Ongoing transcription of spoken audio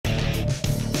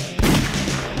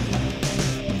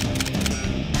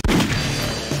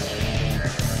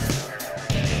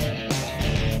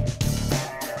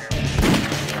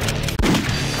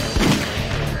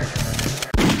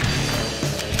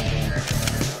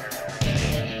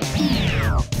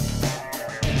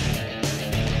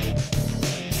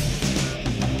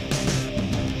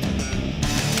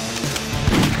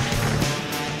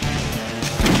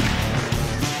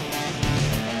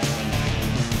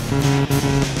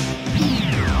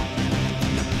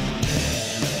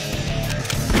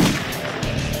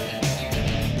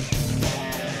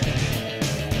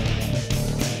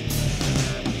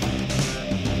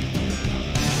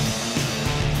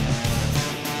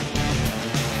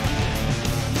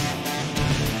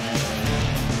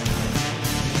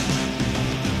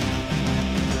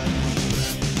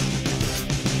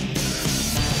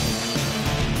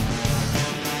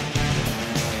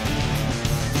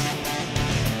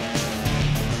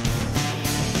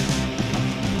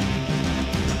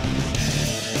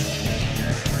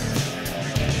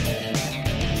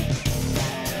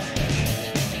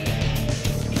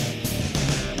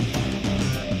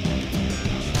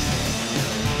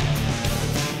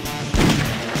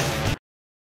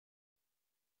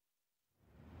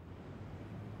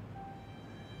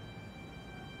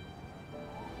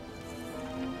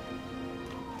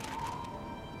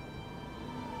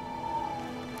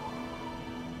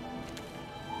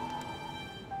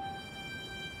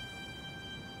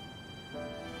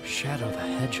Shadow the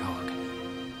Hedgehog.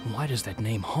 Why does that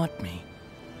name haunt me?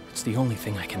 It's the only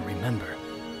thing I can remember.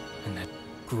 And that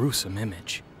gruesome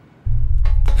image.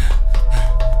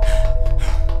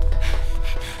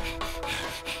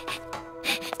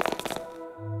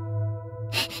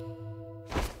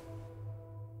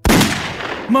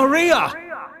 Maria!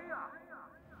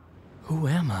 Who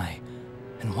am I?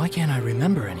 And why can't I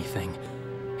remember anything?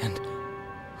 And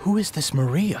who is this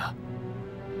Maria?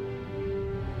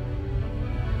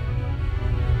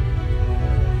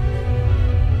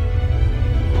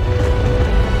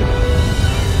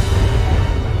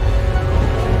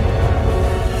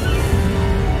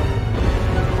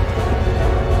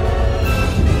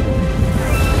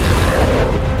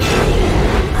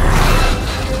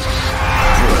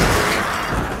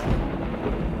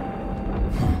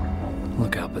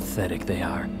 Look how pathetic they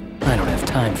are. I don't have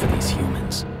time for these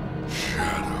humans.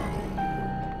 Shadow.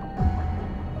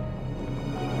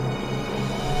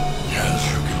 As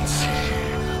you can see,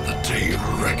 the day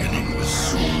of reckoning will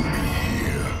soon be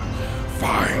here.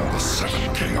 Find the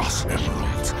 7 Chaos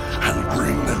Emeralds and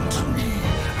bring them to me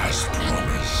as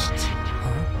promised.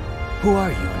 Huh? Who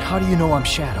are you and how do you know I'm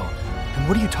Shadow? And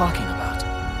what are you talking about?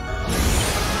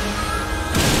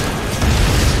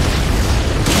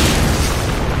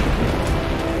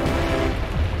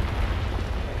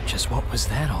 What was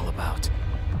that all about?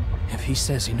 If he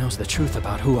says he knows the truth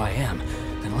about who I am,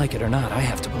 then like it or not, I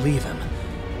have to believe him.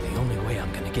 The only way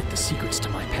I'm gonna get the secrets to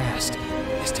my past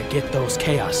is to get those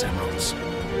Chaos Emeralds.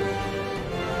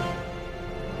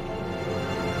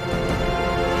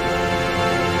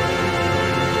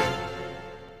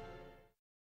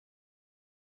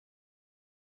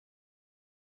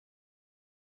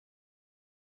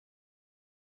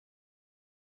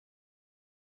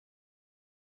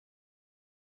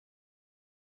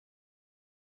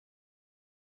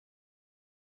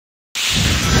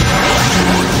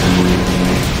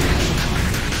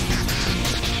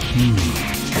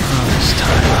 Promise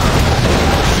time.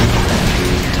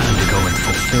 Time to go and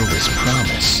fulfill this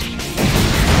promise.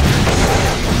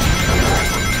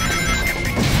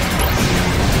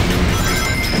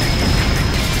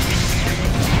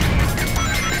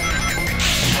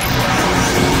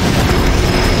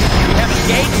 We have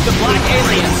engaged the black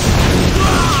aliens.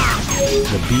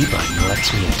 The B button lets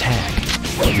me attack.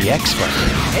 The X button.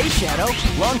 Hey, Shadow.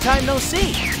 Long time no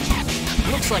see.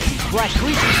 Looks like these black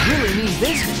creatures really mean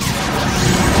business.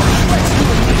 Let's do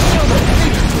it and show them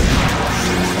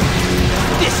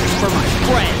this is for my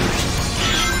friends.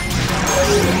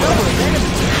 The number of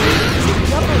enemies is in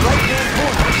the upper right-hand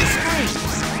corner of the screen.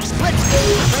 Let's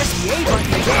press the A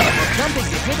button again while jumping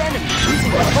to hit enemies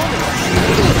using the formula.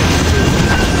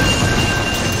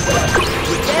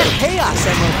 With that Chaos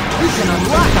Emerald, we can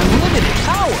unlock unlimited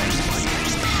power.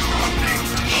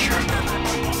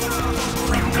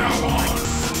 From now on,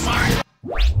 fight.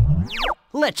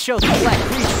 Let's show the black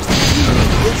creatures that we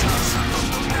mean business.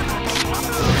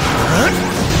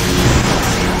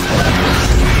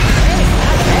 Hey,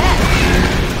 not bad.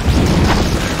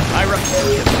 I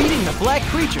repeat, defeating the black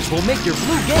creatures will make your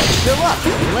blue gauge fill up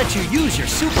and let you use your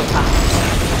superpowers.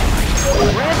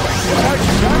 Red, charge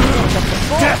your arms up to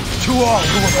full. Death to all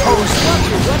who oppose. Swap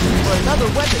your weapon for another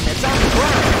weapon that's on the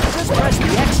ground. Just press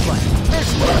the X button.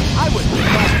 Personally, I would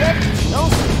leave my dead, no?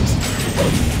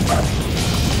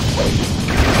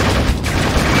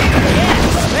 Yeah,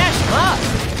 smash him up!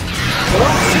 You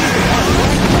don't see the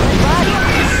one red body?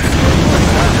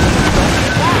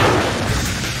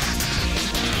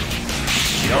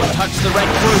 Don't touch the red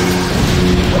fruit!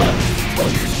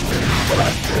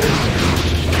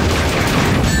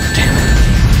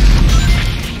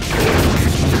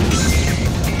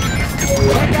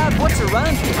 Check out what's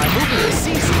around you by moving the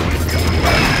C-switch.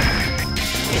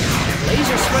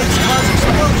 Laser strikes cause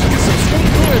explosions, so stay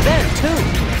clear then, too.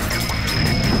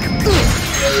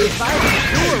 If I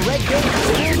do a red gauge is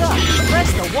filled up, press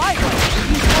the Y button to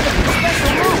use one of your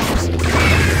special moves.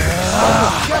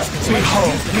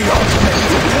 Behold the ultimate!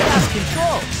 Chaos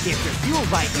control. If you're fueled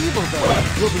by evil, though,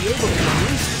 you'll be able to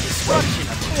release the destruction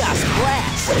of Chaos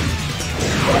Blast.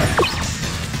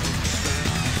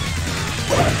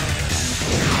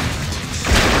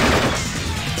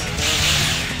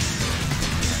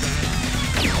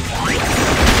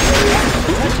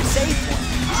 Touch a safe one.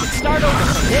 You can start over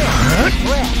from there.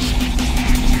 Fresh.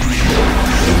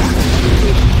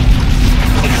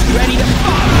 Ready to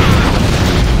fire!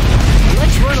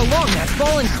 Let's run along that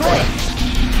fallen crane.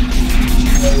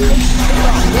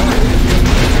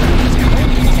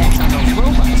 Attacks on those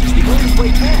robots is the only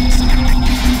way past.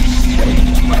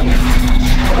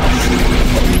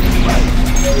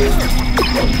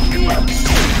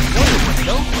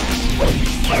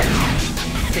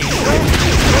 They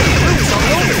roots all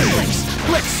over the place.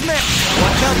 Let's smash!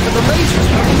 Watch out for the lasers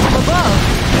coming from above.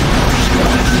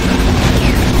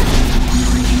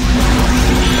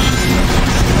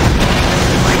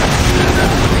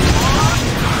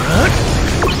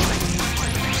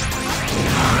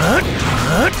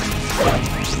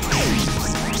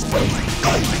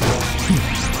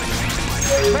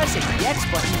 Pressing the X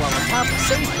button while on top of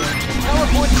save point will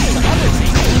teleport you to other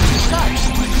save points you touch.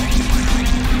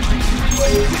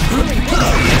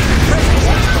 Press the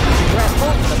X button to grab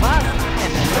hold of the bottom,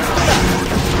 and then lift it up.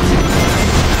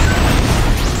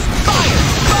 Fire!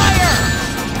 Fire!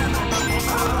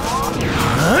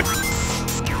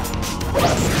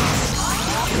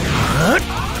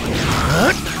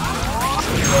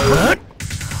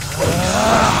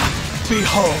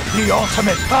 Behold the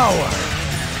ultimate power!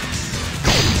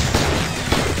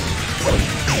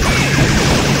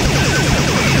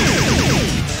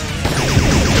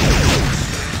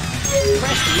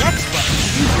 Press the X button to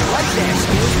use your light dash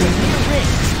skills when near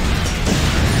rings.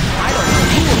 I don't know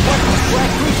who or what these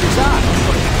black creatures are,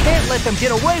 but you can't let them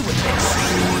get away with this.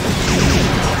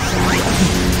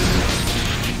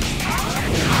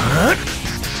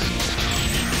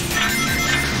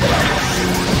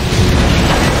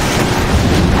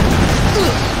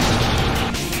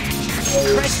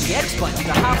 Press the X button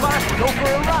to hop on and go for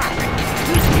a ride.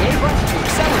 Use the A button to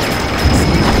accelerate.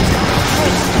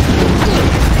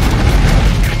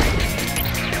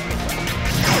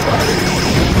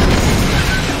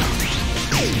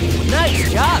 Nice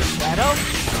job, Shadow!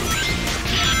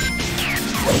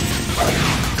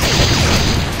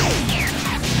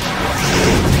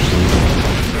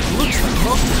 It looks like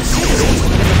most of the citizens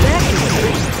have been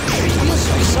evacuated. I feel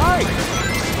so sorry.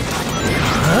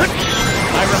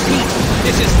 I repeat,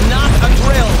 this is not a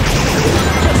drill!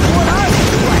 Just what are you,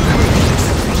 black creatures?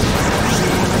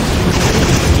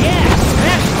 Yeah,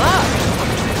 smash them up!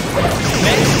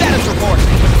 Main status report!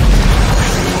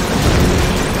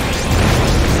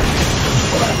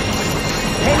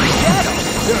 Hey, Shadow!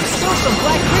 There are still some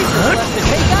black creatures left to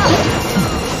take out!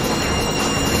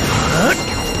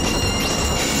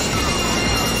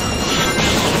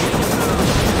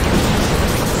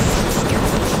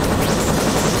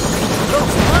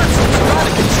 Those monsters are out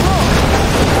of control!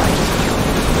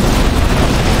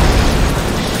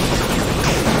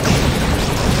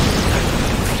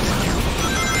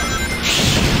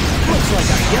 Looks like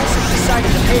our guests have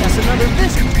decided to pay us another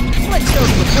visit. Let's show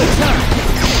them a good time.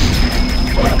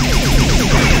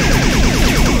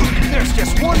 There's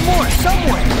just one more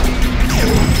somewhere.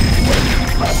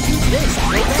 Use this.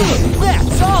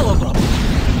 That's all of them.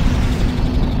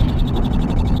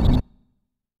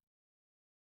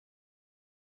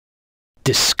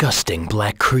 Disgusting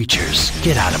black creatures,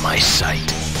 get out of my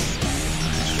sight.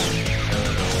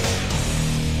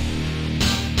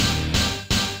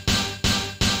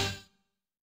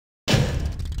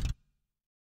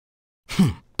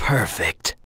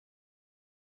 Perfect.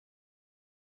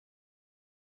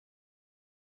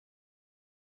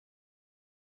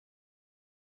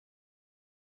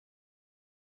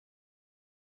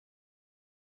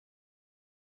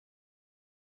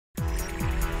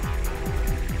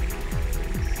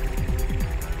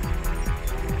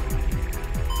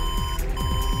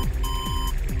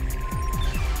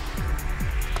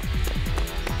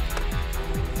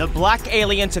 The black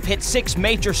aliens have hit 6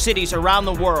 major cities around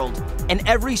the world, and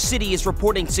every city is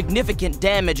reporting significant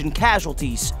damage and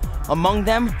casualties. Among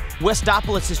them,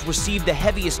 Westopolis has received the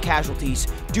heaviest casualties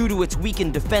due to its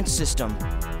weakened defense system.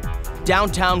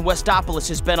 Downtown Westopolis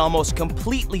has been almost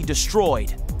completely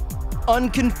destroyed.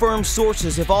 Unconfirmed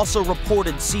sources have also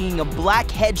reported seeing a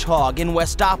black hedgehog in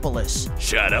Westopolis.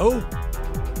 Shadow?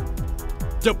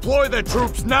 Deploy the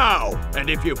troops now! And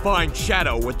if you find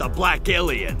Shadow with the black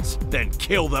aliens, then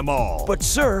kill them all. But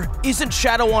sir, isn't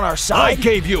Shadow on our side? I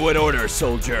gave you an order,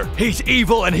 soldier. He's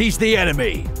evil and he's the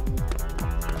enemy.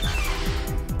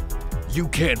 You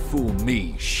can't fool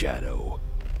me, Shadow.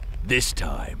 This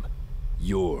time,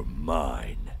 you're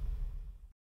mine.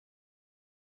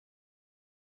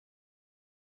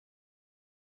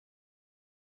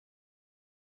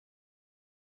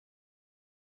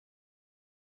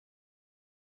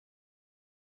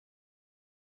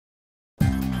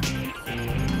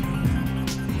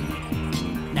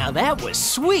 Now that was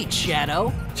sweet,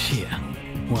 Shadow. Yeah,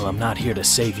 well, I'm not here to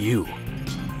save you.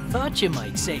 Thought you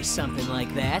might say something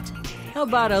like that. How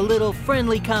about a little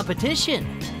friendly competition?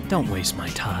 Don't waste my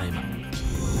time.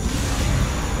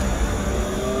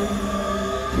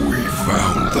 We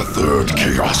found the 3rd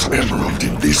Chaos Emerald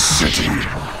in this city.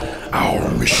 Our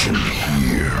mission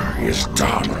here is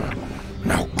done.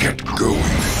 Now get going.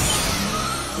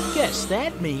 Guess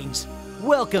that means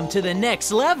Welcome to the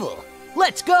next level.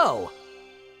 Let's go!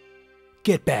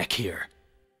 Get back here.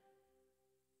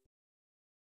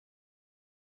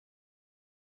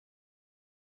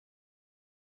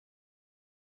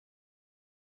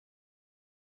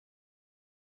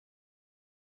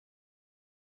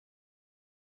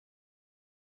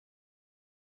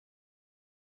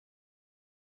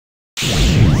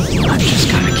 I've just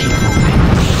gotta keep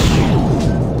moving.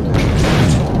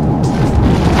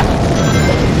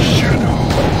 Shadow,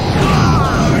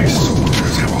 my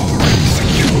soldiers have already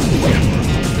secured him.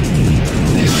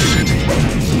 This city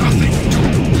means nothing to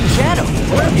me. Shadow,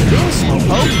 where have you been,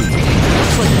 Slowpoke?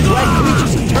 Looks like the black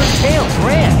creatures have turned tail and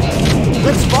ran.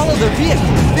 Let's follow their vehicle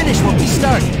and finish what we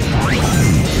started.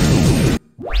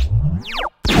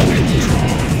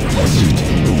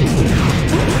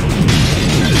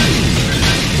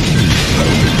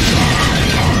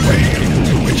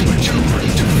 Which mature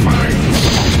to find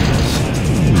soldiers.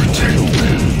 Protect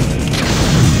them.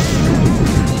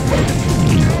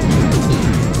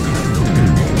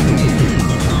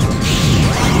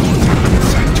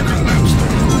 Set to collapse the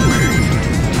way.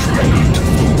 Try not to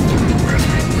fall as we bring.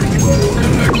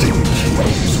 Collecting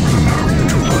keys will allow you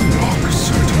to unlock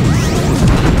certain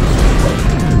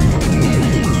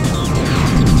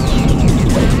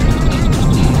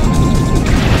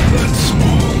that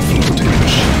small floating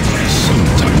machine is some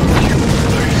type of human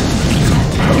blade. Our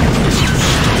power is to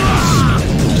stop us.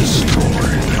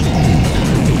 Destroy them all.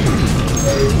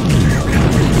 You can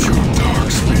use your dark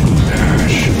spin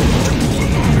dash to move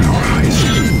along our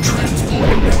high-speed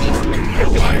transport network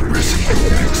by pressing the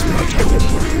X button.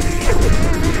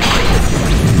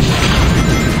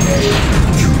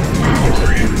 True power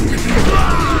in within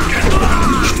can be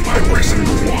reached by pressing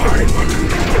the Y button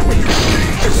when your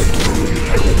gauge is through.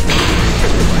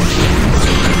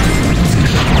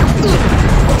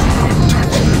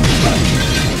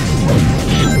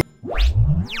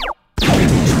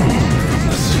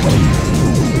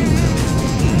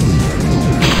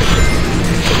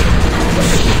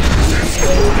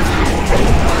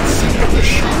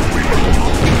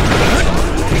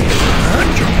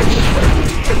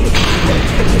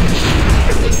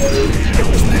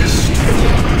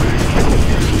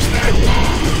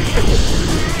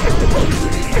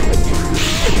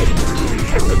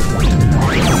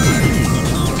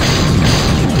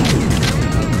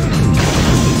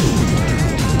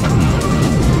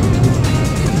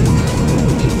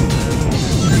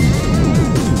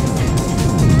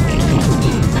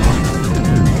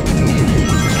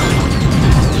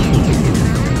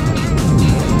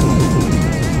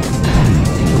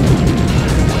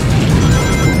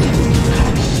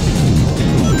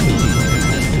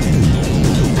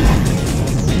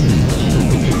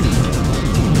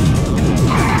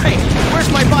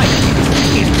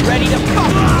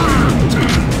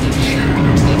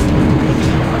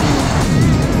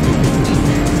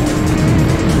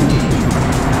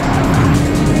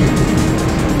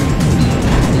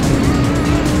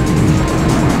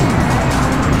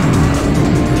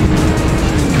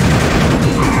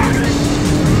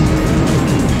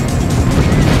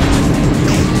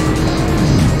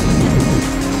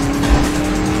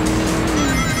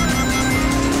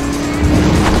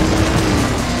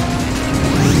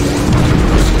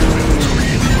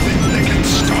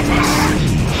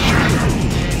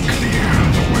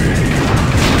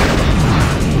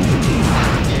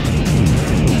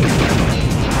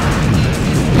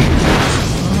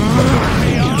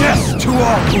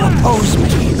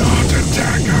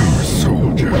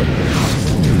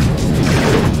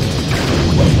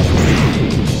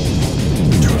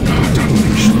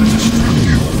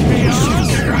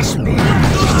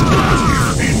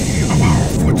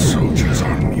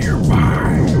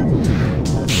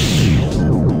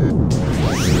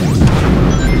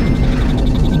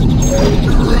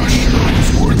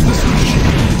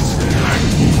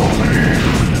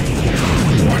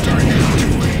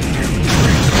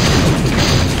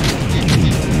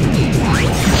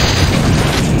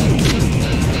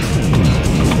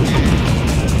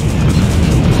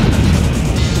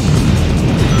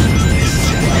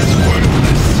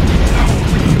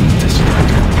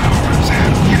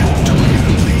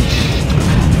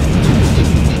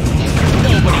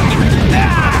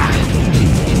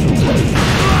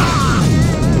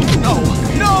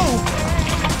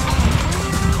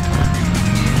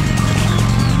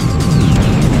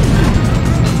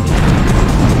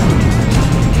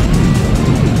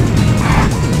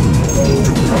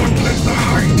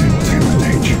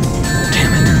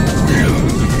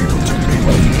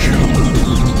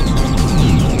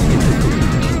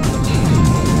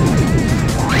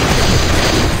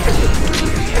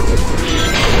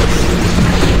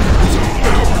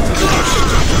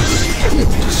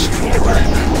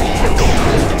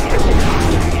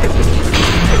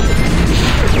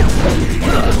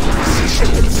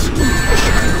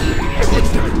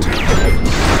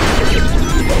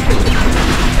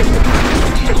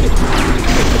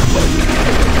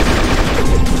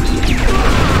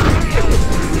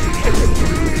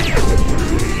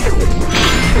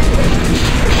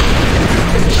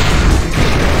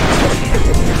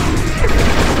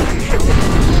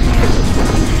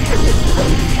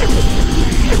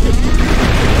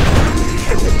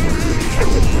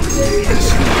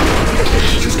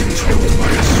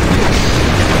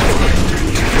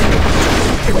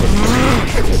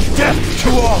 to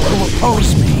all who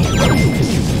oppose me.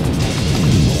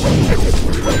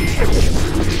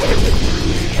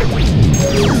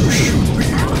 You should be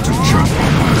able to jump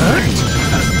behind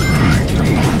and ride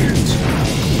along it.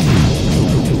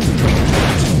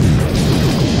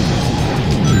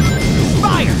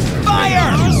 Fire!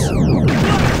 Fire!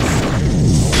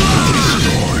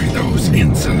 Destroy those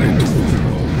insolent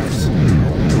fools.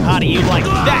 How do you like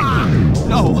that?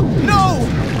 No! No!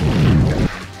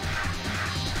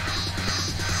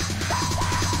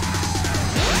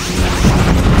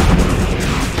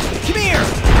 Come here!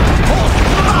 Hold!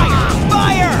 Fire!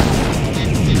 Fire!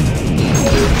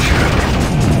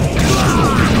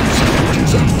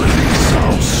 It's a release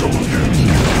our soldiers.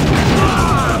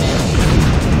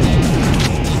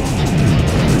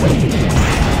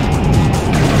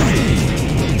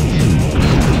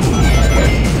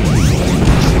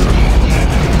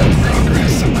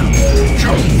 Progress about.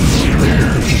 Jump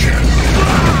there, shadow.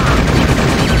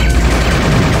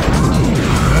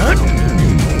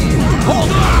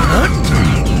 Hold on!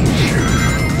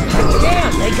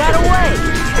 Damn, they got away!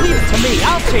 Leave it to me,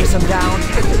 I'll chase them down.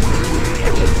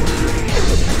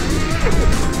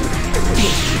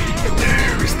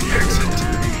 There is the exit.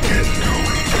 Get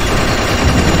going.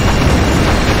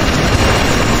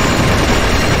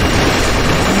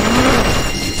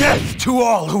 Death to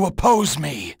all who oppose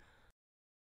me!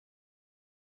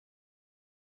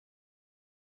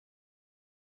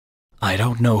 I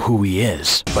don't know who he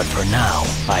is, but for now,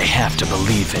 I have to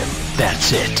believe him.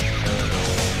 That's it.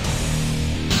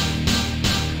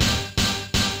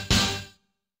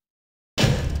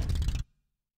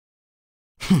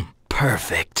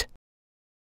 Perfect.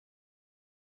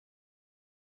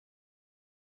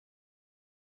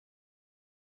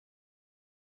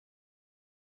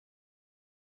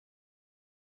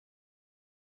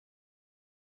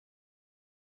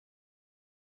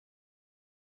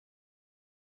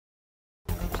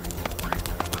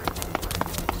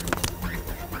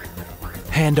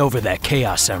 Hand over that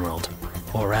Chaos Emerald,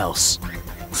 or else.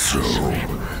 So,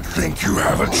 think you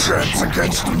have a chance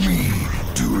against me,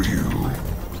 do you?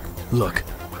 Look,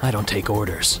 I don't take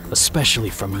orders, especially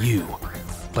from you.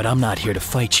 But I'm not here to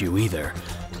fight you either.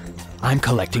 I'm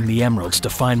collecting the emeralds to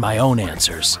find my own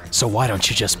answers, so why don't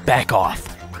you just back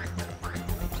off?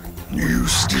 You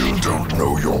still don't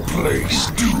know your place,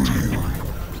 do you?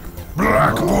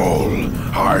 Black Bull,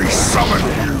 I summon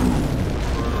you!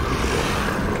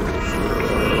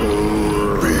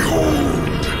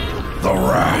 Behold, the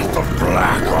wrath of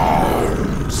Black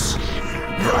Arms!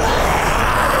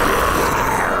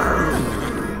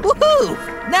 Woohoo!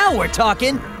 Now we're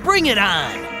talking! Bring it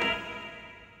on!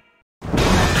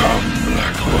 Come,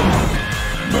 Black Bull,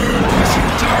 burn this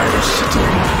entire city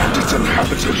and its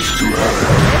inhabitants to hell!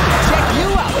 Check you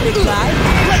out, big guy!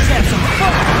 Let's have some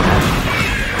fun!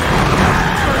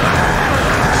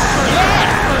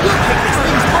 Yeah! We'll kick this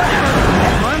thing's butt!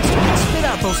 That monster can spit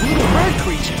out those little bird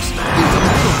creatures. Use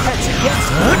those little pets against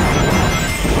them.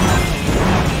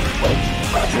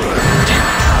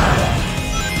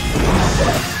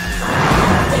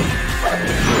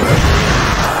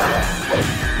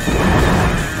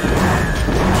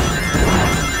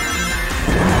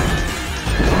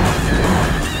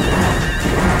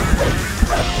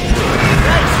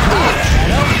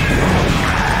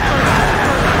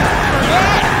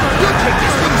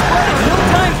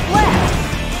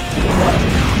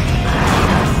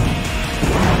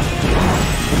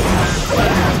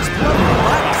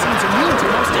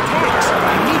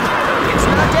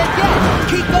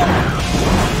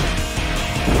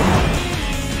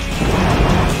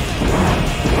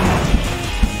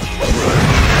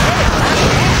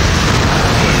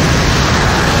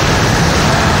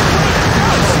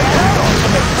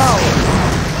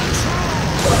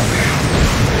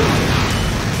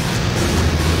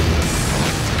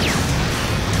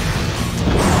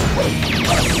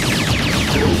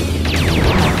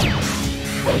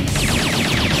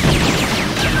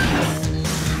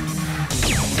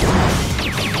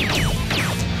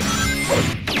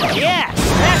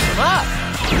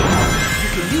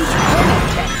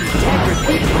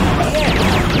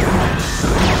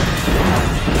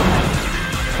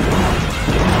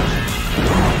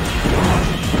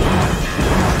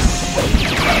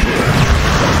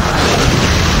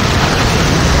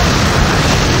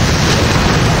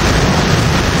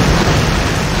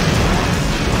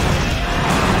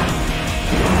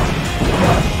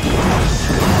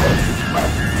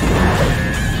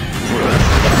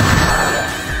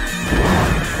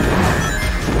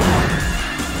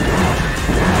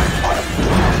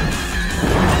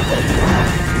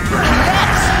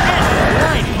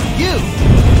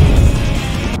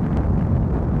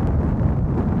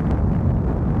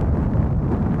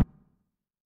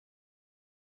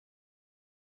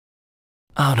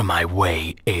 Out of my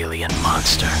way, alien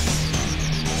monster.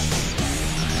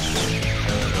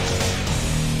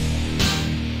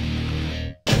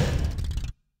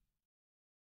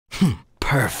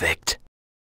 Perfect.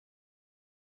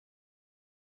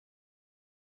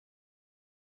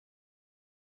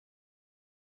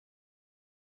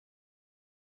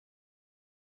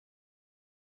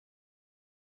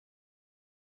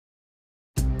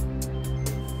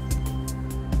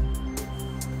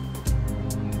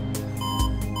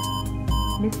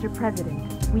 Mr.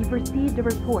 President, we've received a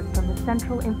report from the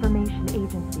Central Information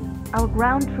Agency. Our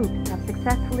ground troops have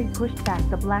successfully pushed back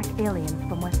the black aliens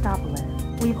from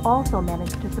Westopolis. We've also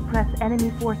managed to suppress enemy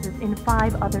forces in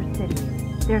 5 other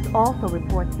cities. There's also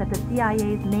reports that the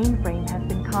CIA's mainframe has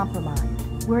been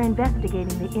compromised. We're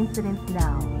investigating the incidents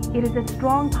now. It is a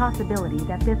strong possibility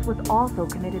that this was also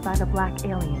committed by the black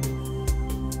aliens.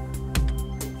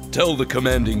 Tell the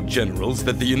commanding generals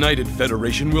that the United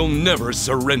Federation will never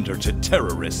surrender to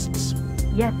terrorists.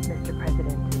 Yes, Mr.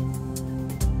 President.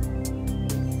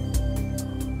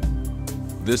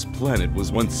 This planet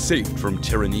was once saved from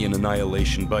tyranny and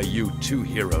annihilation by you 2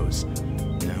 heroes.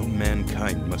 Now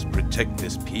mankind must protect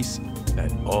this peace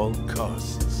at all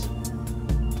costs.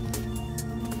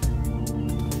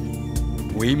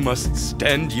 We must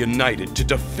stand united to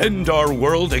defend our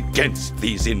world against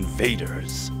these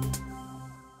invaders.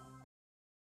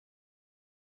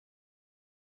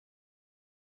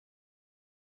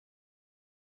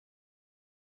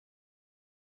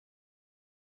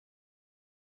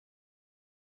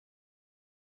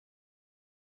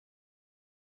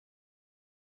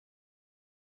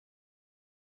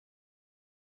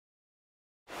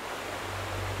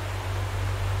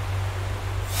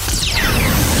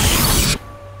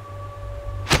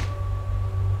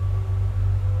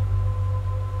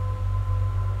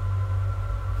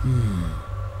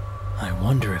 I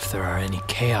wonder if there are any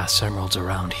Chaos Emeralds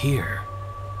around here.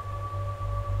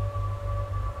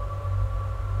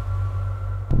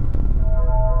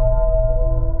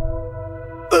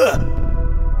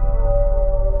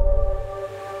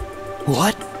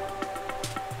 What?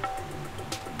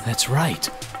 That's right.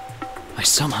 I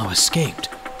somehow escaped,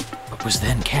 but was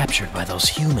then captured by those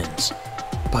humans.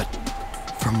 But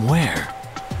from where?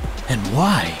 And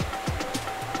why?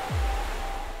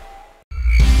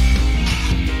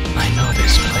 I know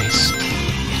this place.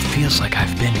 It feels like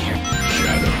I've been here.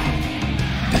 Shadow,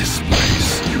 this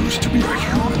place used to be a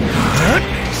human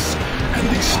place, and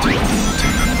they still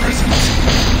maintain a presence.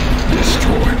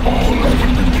 Destroy all other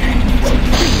remains.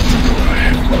 Go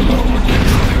ahead alone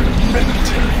into their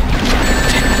military.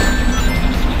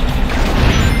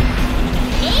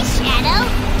 Hey, Shadow.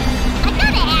 I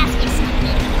gotta ask you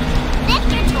something.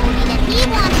 Vector told me that he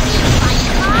wants me to find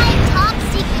 5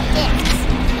 top-secret discs.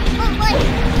 But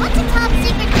what's a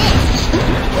top-secret disc?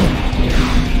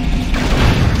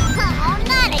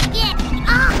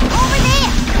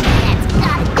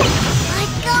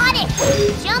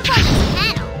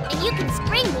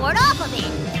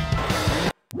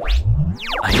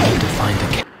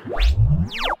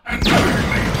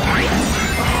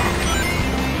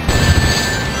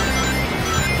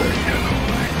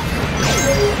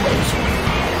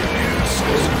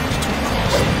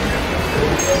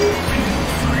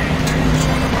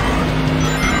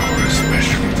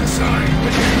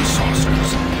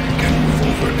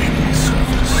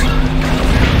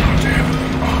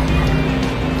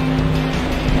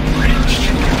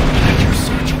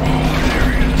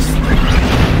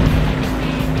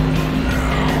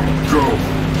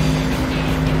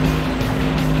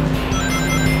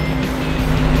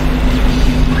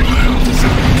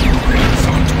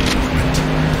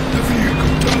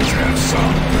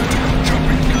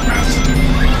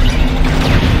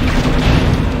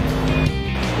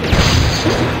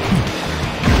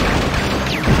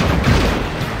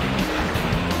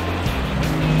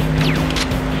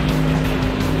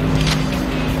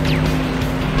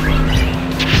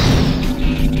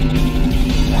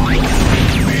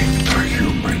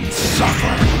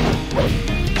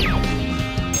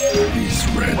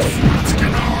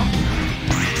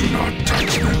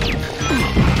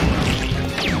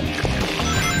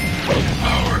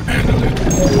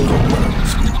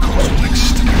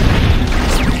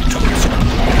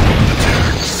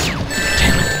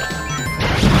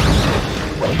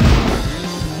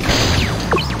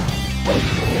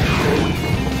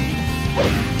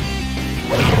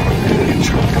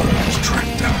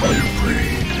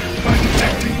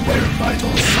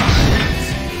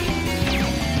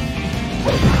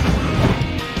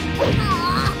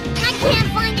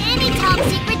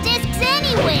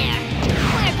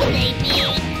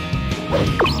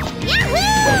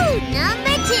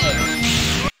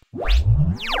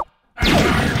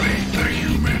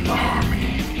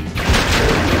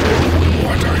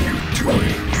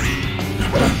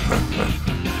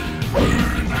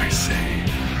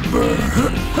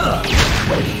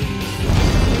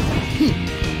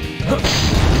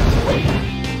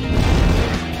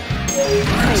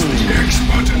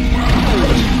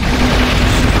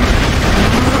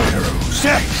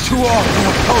 Death to all who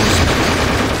oppose me!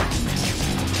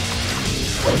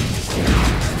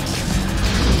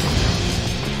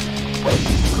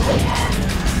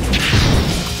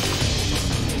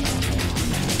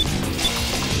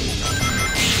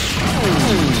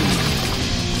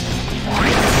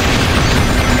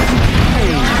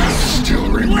 Still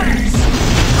remains.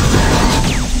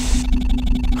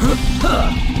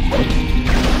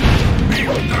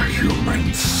 Make the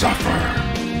humans suffer.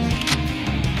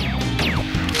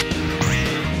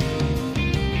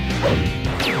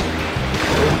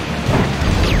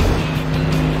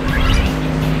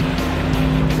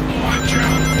 Watch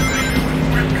out for the human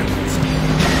weapons.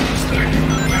 Use the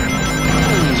human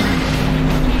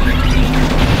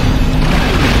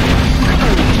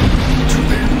do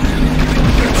they really think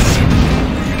that simple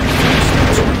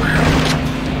reinforcements will help?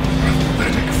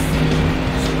 Pathetic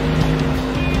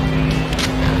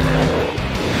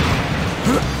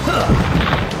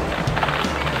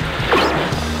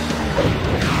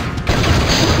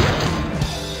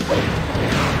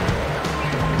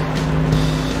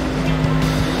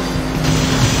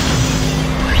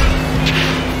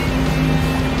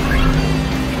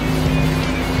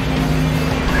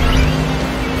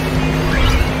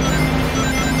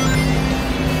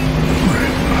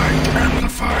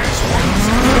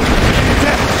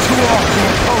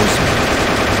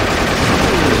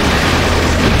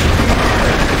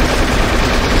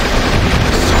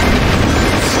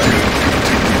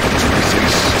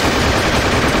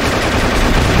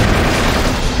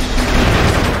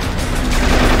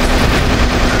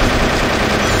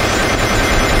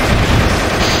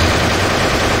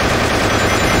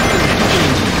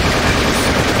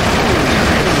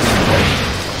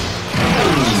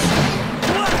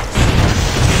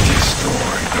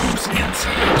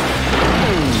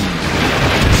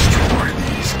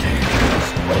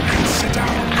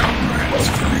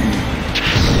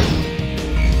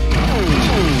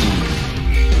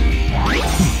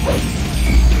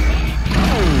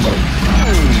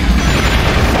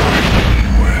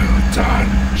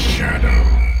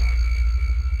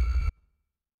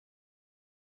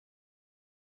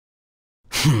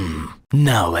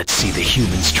Now let's see the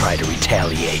humans try to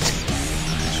retaliate.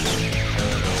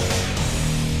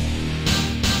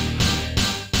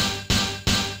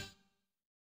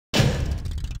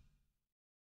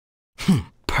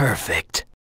 Perfect.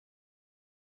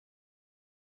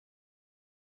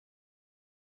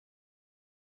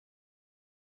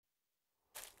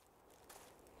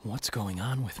 What's going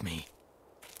on with me?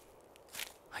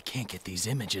 I can't get these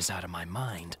images out of my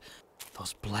mind.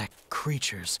 Those black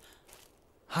creatures.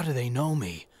 How do they know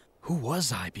me? Who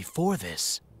was I before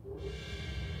this?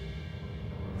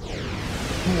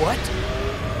 What?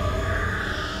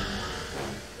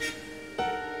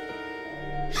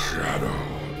 Shadow,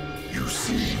 you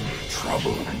seem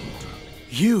troubled.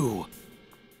 You!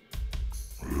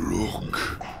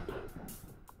 Look.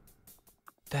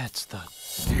 That's the...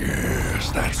 Yes,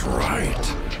 that's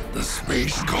right. The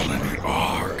space colony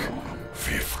Ark.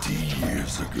 50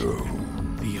 years ago.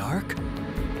 The Ark?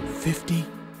 50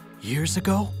 years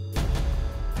ago?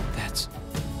 That's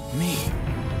me.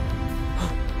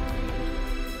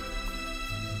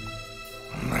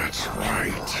 That's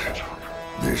right.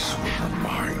 This will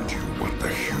remind you what the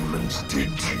humans did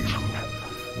to you.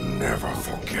 Never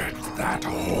forget that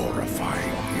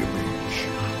horrifying image.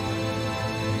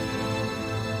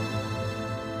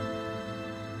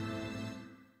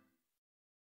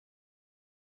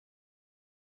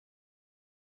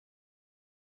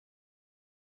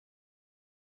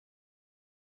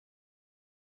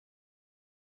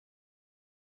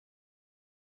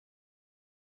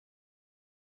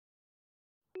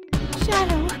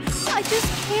 Shadow, I just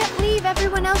can't leave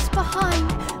everyone else behind.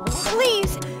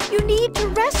 Please, you need to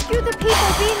rescue the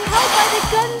people being held by the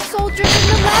gun soldiers in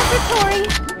the laboratory.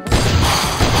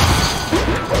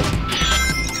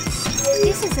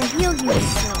 This is a heal unit,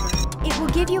 Silver. It will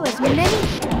give you as many...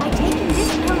 By taking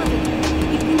this pill of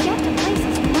it, you can get to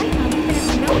places you might not even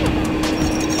have known about.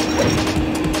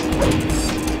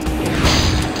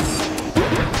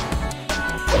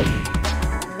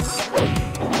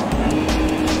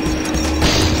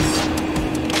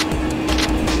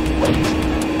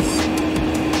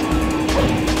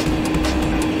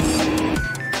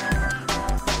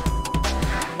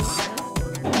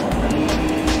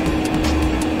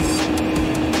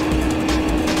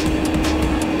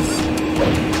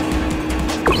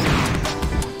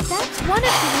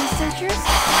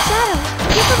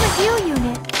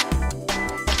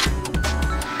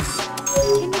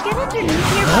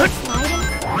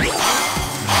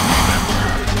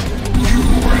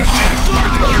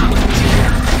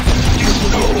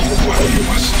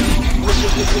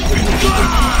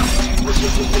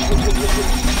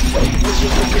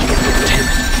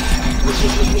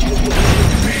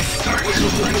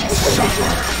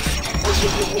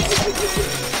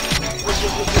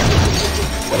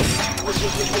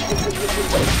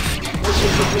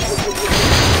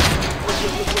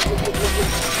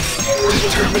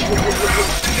 Determine your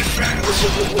route in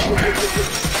advance.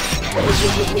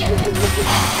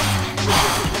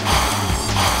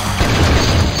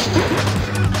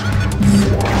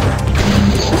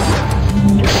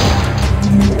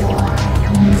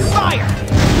 Fire!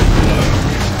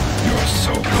 Your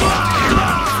so-called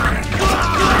human friends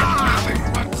bring nothing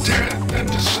but death and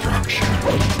destruction.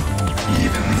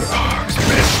 Even the Ark's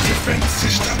best defense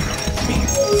system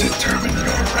means determine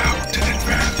your route in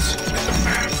advance with the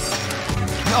map.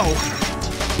 No!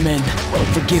 Men,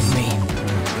 forgive me.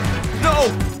 No!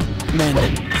 Men,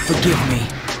 forgive me.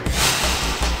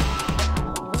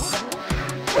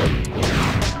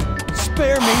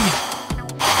 Spare me!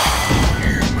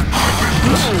 Human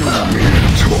weapons, mere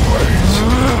toys.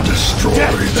 Destroy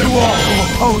Death them to all who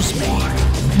oppose me.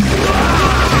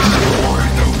 Destroy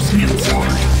those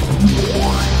insolent.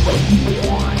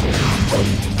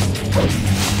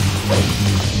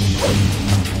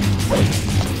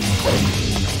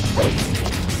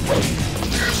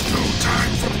 There's no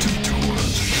time for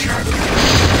detours, Shadow.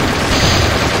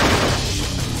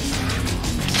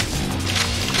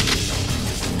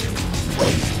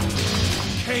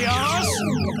 Chaos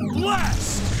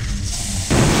Blast!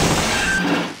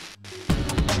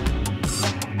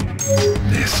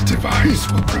 This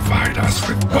device will provide us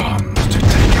with bombs to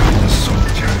take out the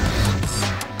soldiers.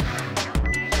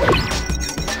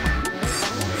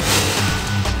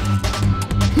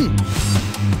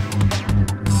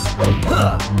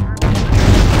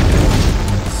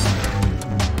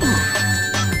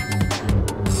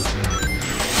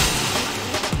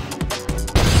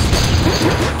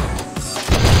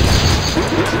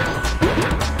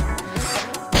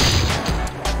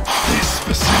 This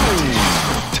facility is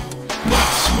equipped. That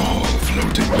small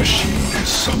floating machine is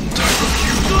some type of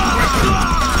human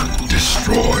weapon.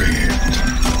 Destroy it.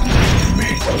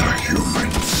 Make the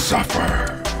humans suffer.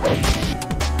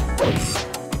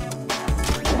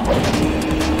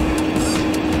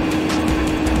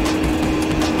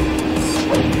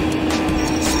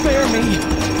 Spare me!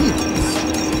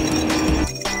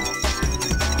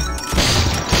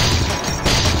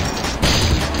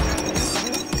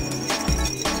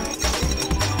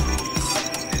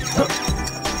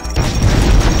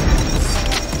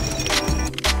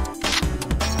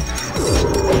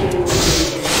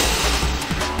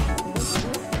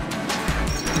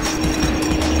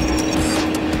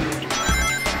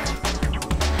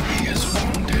 He is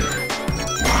wounded.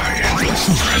 Why has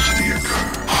this tragedy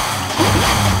occurred?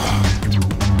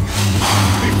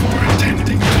 Before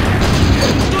attending to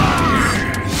it,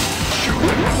 show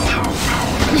them all how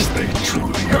powerless they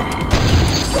truly are.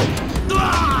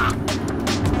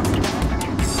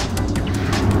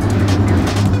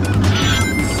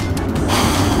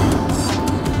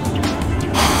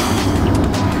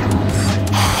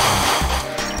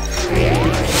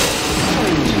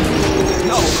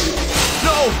 No!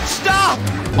 No! Stop!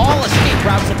 All escape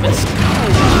routes have been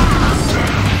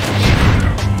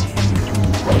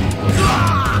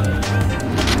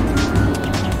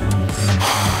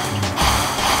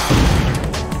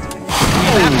We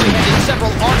have apprehended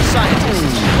several Ark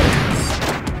scientists.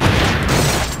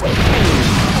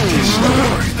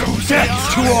 Destroy those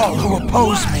Death to all who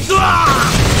oppose me.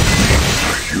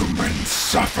 the humans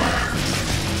suffer.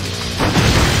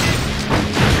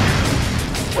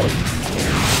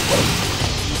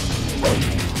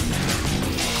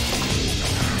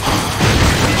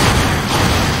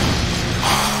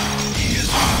 He is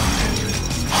wounded.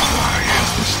 Why has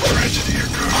this tragedy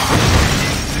occurred?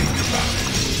 Think about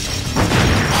it.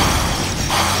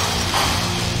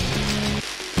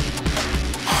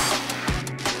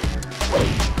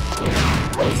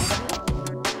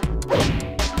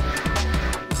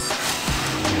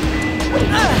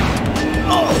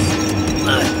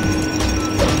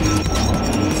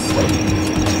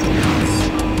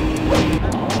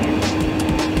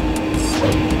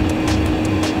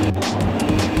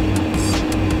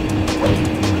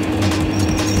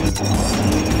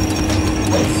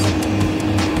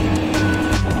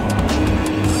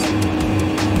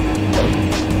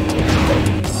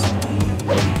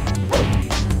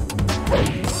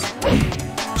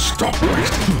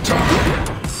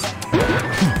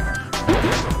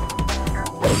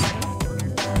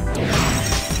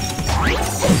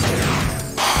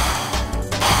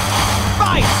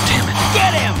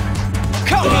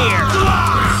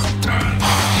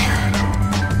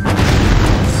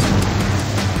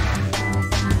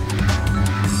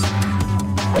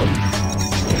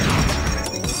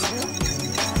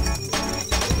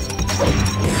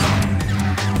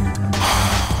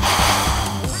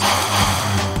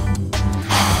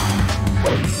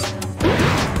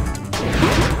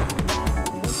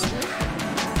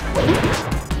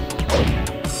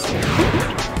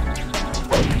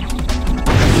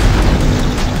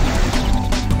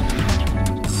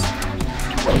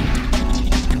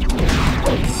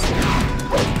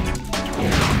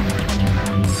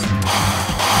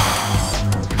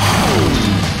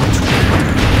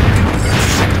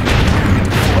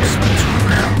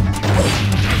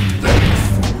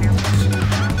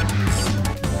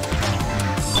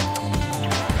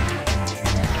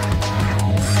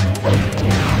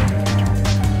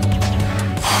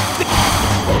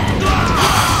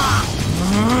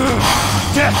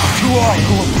 all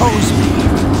who oppose me.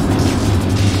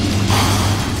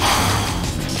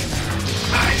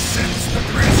 I sense the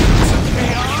presence of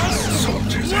chaos.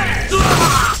 Soldiers ahead.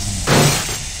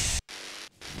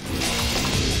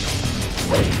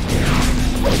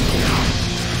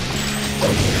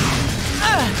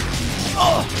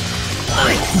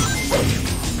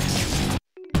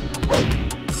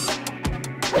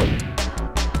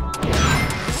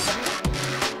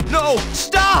 No!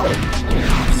 Stop!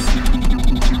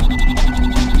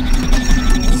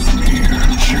 Mere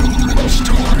children's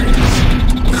toys.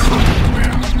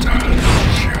 Well done,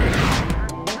 Shadow.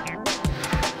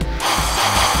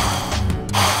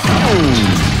 Do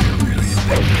you really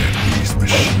think that these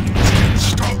machines can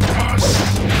stop us?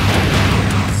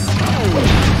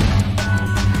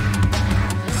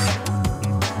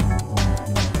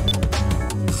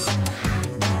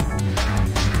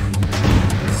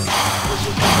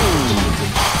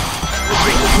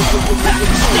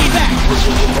 Stay back!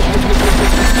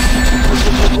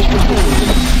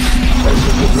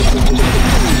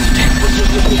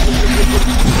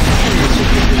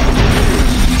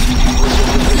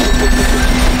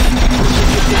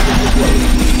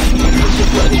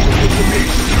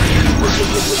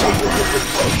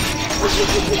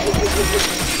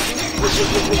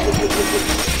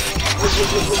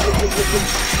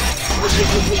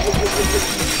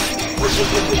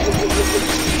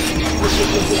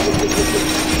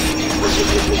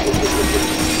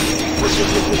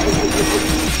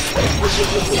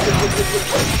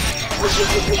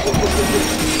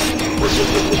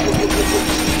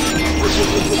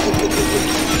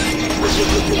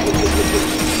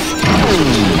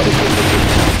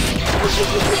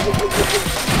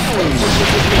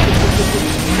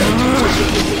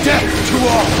 Death to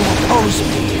all who oppose me.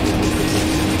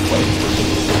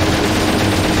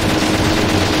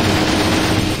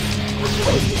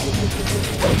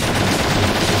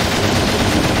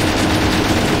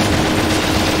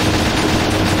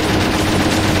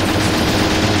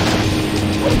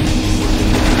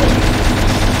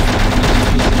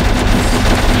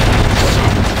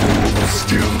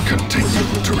 Still continue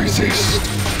to resist.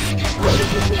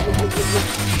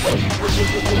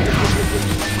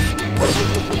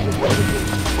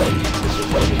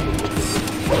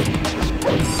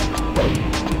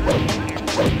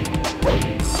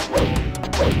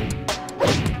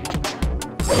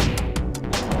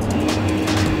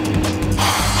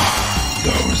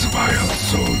 Those vile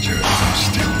soldiers are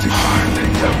still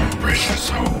defiling our precious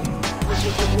home.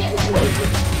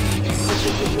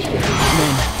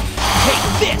 Men, take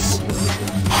this!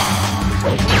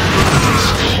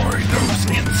 Destroy those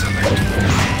insolent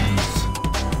fools.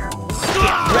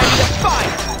 Ready to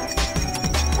fight!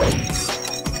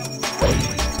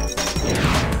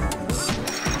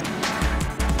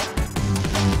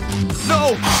 No!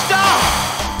 Stop!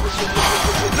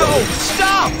 No!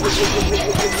 Stop!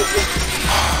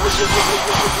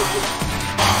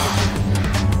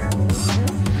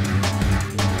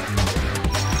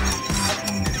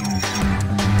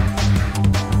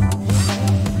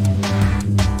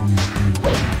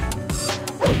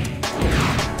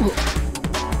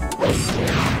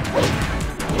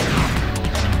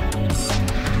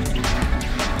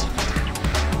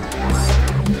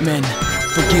 Men,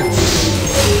 forgive me.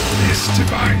 This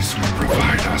device will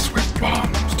provide us with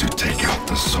bombs to take out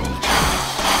the soldiers.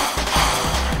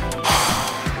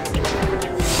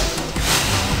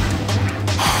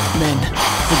 Men,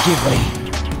 forgive me.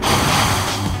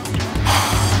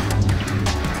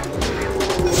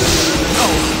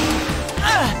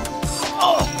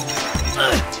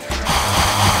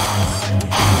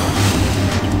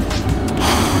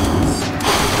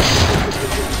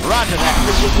 Roger that.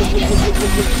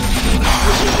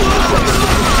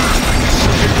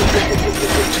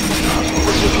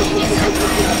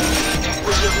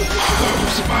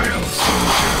 Those vile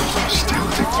soldiers are still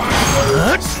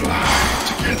defiant. Slide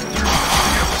to get through to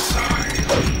the other side.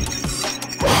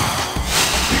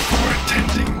 Before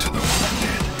attending to the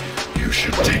wounded, you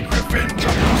should take revenge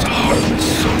on those heartless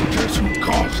soldiers who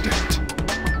caused it.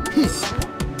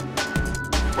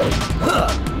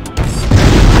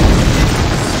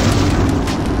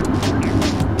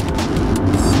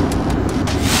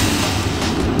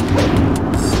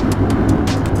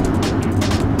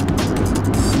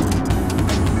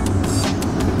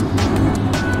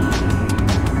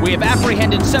 We have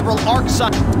apprehended several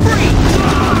Arc-Sun. Free!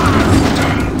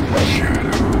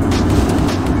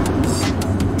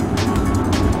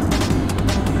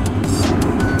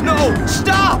 No!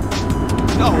 Stop!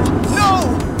 No!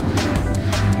 No!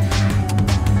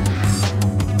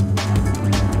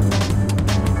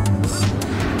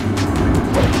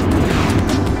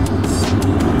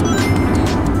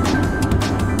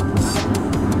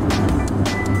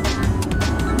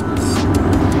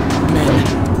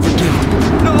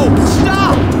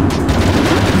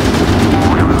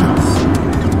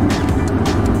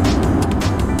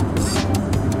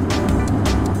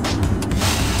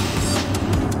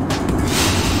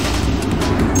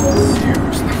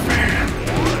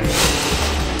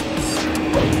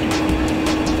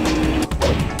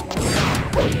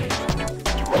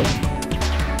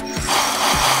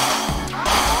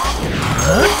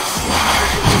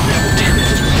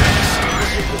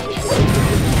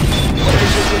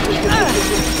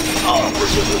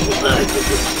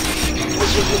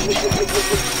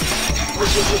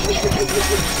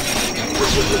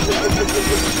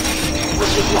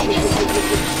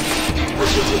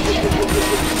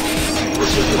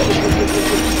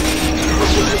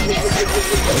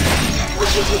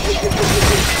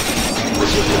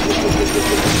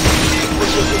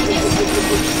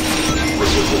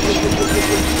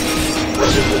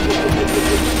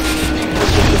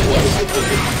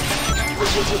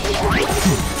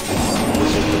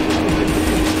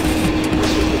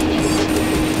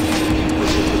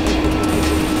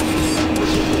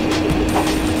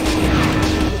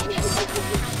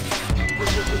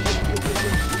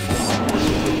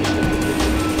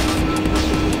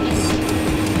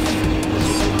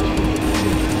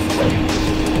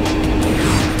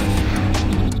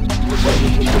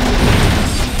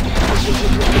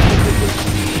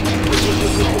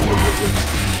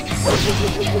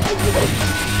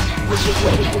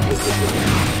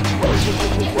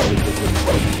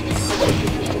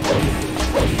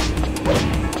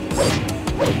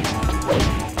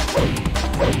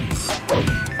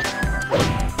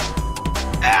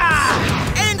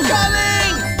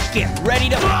 Get ready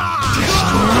to...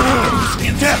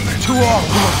 Death to all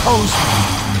who oppose me!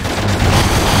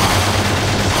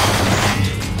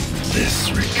 This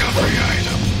recovery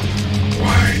item.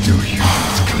 Why do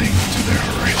humans cling to their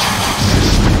wretched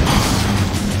existence?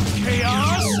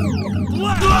 Chaos?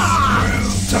 Blast!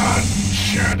 Well done,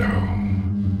 Shadow.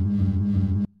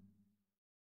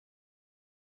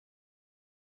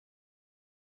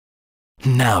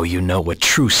 Now you know what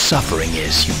true suffering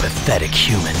is, you pathetic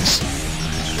humans.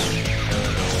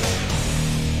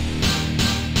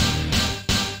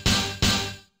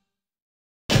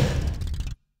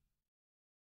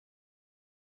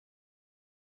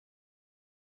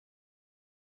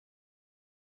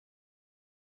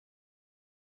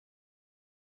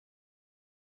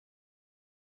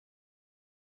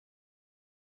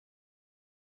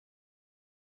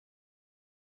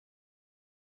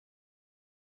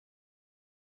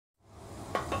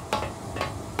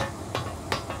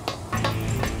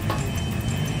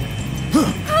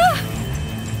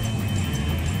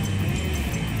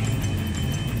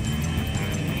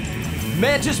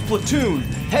 Mantis platoon,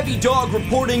 Heavy Dog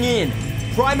reporting in.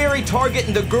 Primary target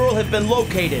and the girl have been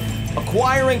located.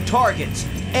 Acquiring targets.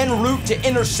 En route to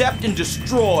intercept and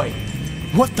destroy.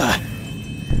 What the?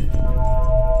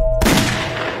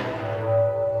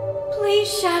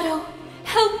 Please, Shadow,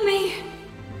 help me.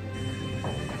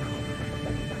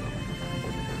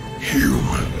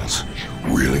 Humans,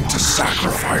 willing to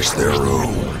sacrifice their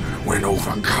own when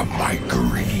overcome by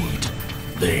greed.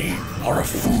 They are a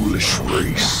foolish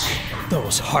race.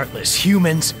 Those heartless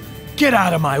humans! Get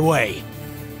out of my way!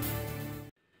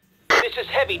 This is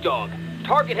Heavy Dog.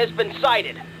 Target has been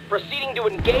sighted. Proceeding to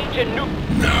engage and nuke.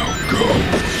 Now go.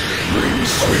 Bring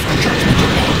swift judgment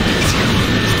upon these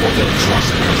humans for their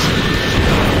trespassing.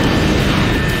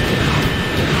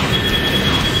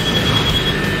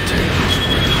 Take this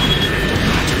way.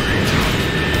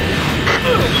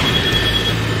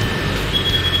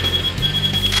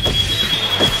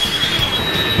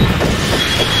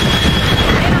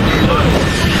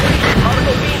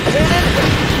 Particle beam cannon,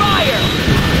 fire!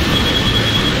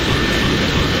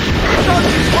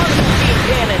 Charging particle beam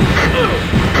cannon.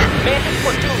 Mantis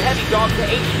platoon Heavy Dog to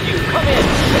HQ. Come in.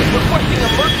 Requesting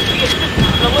emergency assistance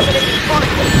in eliminating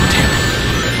particles.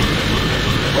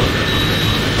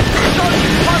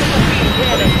 Charging particle beam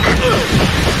cannon.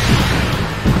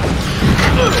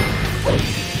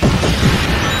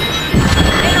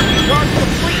 Energy charge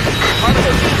complete.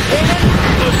 Particle beam cannon.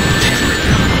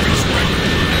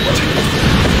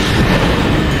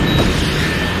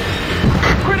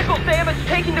 Critical damage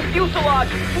taking the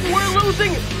fuselage! We're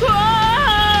losing!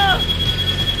 Ah!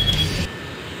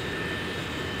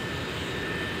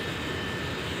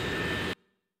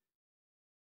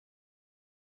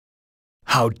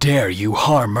 How dare you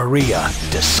harm Maria,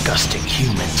 disgusting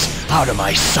humans! Out of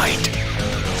my sight!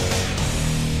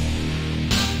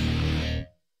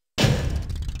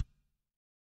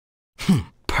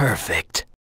 Perfect.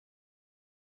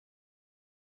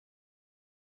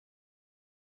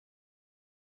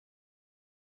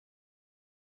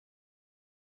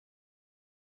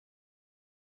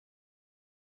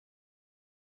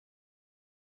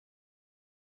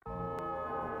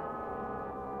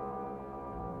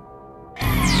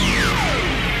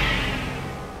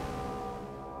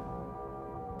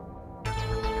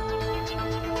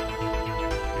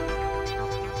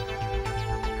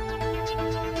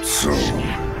 So,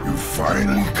 you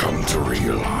finally come to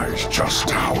realize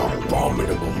just how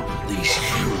abominable these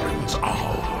humans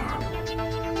are.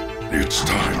 It's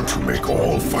time to make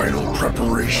all final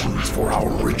preparations for our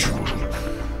ritual.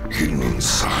 Hidden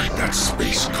inside that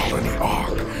space colony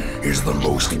ark is the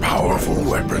most powerful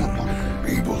weapon,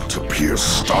 able to pierce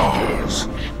stars.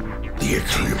 The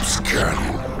Eclipse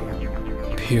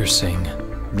Cannon. Piercing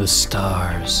the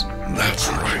stars. That's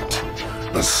right.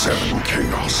 The 7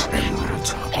 Chaos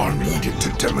Emeralds are needed to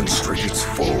demonstrate its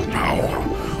full power,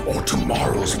 or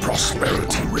tomorrow's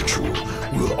prosperity ritual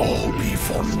will all be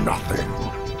for nothing.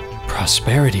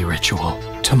 Prosperity ritual?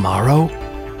 Tomorrow?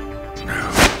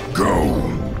 Now, go!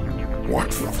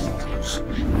 What fools.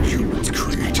 Humans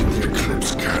created the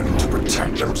Eclipse Cannon to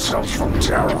protect themselves from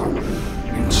terror.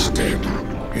 Instead,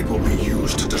 it will be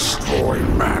used to destroy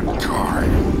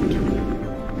mankind.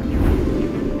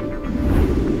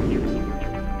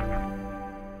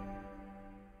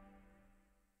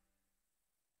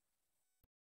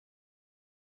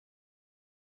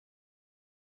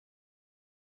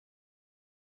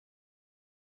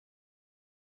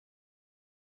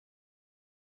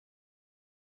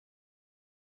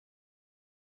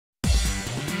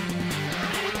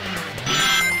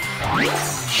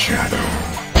 Shadow,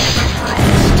 the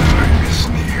promised time is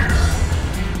near.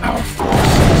 Our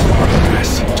forces are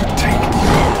pressing to take the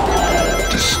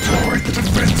ark, destroy the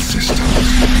defense systems.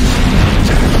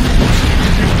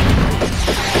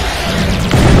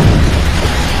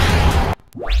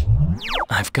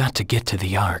 I've got to get to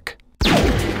the ark.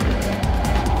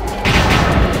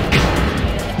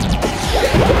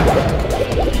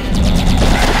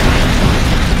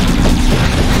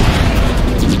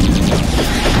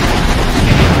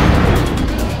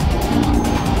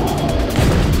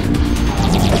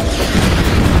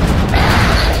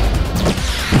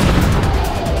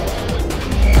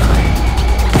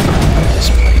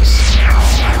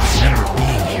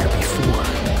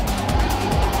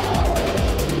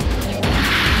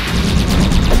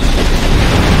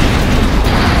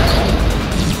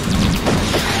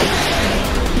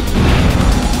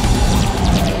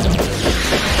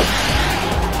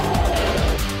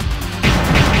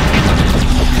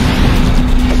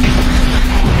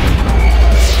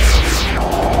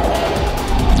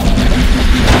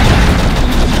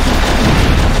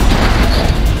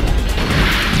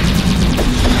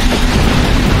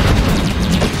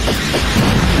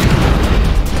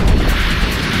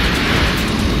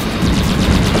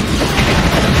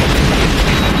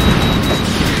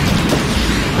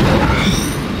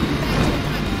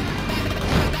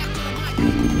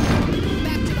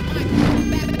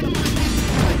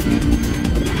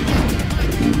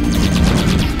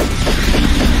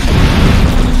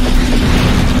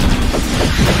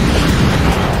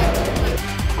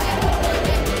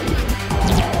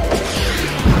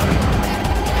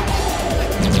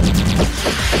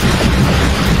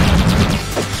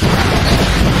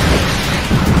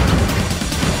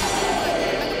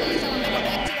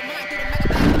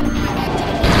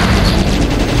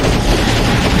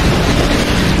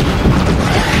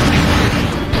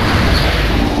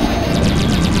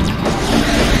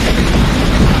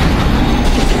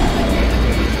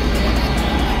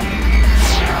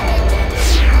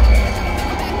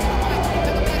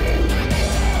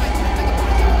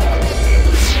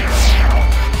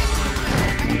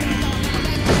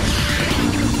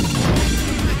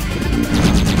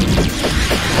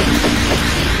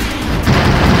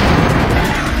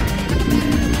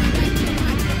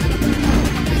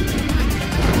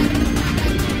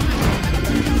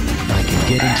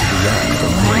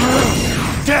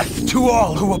 Death to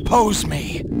all who oppose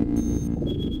me!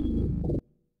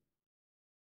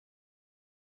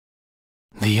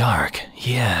 The ark,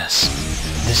 yes.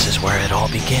 This is where it all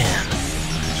began.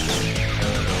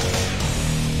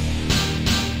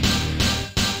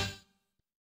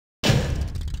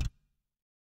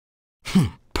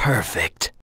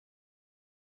 Perfect.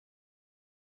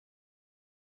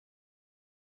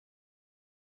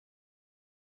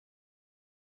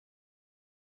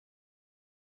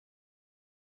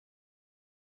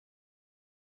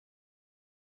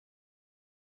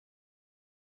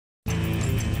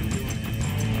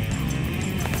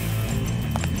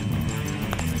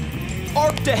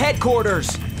 Ark to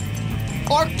headquarters!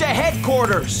 Ark to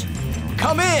headquarters!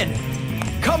 Come in!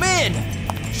 Come in!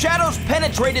 Shadow's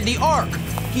penetrated the Ark.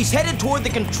 He's headed toward the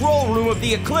control room of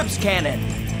the Eclipse Cannon.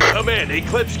 Come in,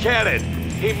 Eclipse Cannon!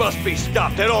 He must be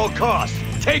stopped at all costs!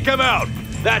 Take him out!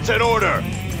 That's an order!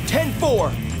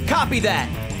 10-4. Copy that.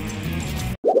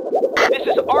 This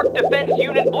is Ark Defense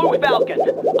Unit Blue Falcon.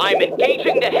 I'm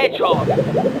engaging the Hedgehog.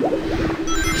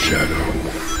 Shadow,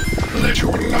 let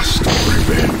your lust for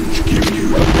revenge give you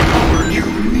the power you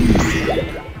need.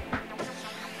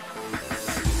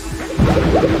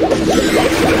 Do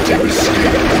not let him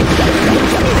escape.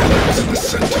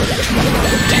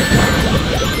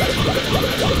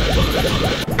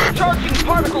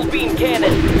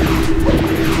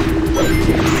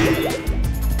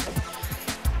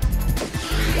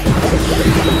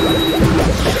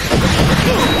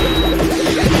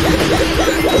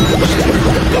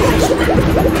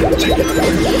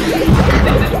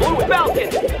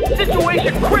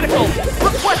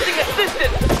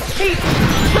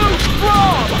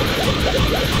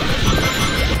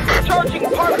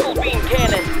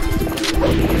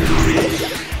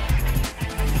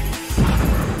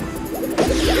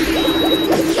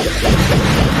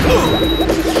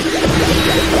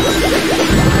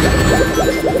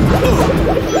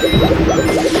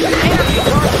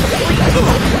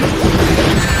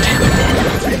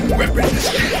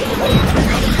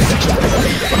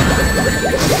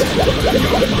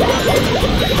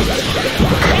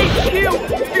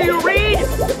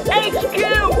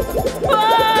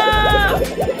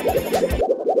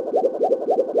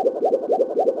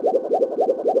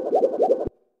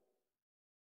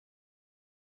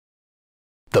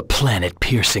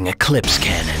 soul-piercing eclipse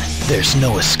cannon. There's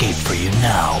no escape for you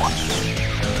now.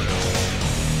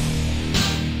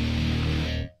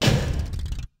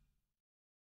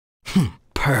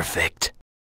 Perfect.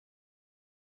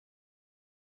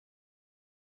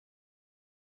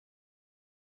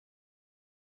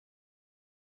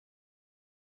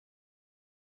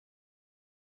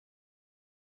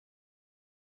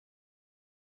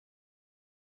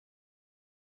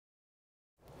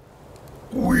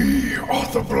 We are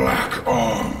the Black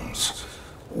Arms.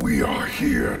 We are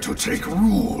here to take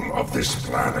rule of this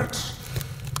planet.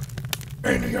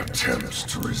 Any attempts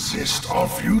to resist are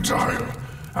futile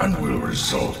and will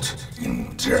result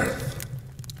in death.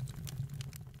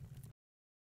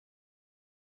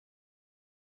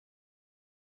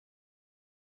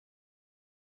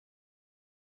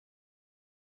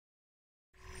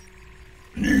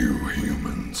 You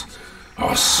humans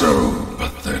are so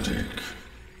pathetic.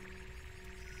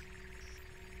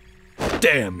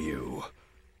 Damn you!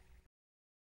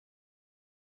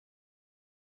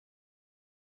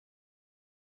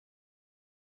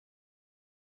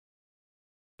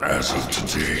 As of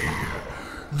today,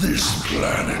 this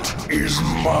planet is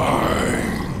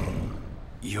mine.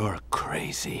 You're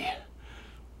crazy.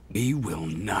 We will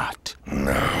not.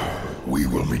 Now, we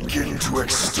will begin to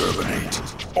exterminate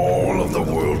all of the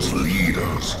world's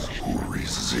leaders who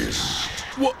resist.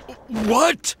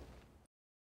 What?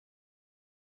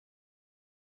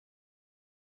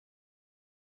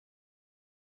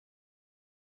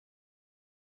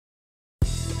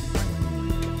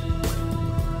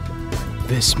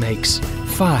 This makes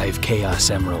 5 Chaos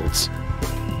Emeralds.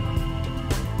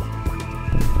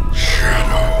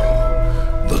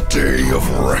 Shadow, the day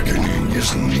of reckoning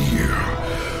is near.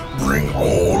 Bring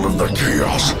all of the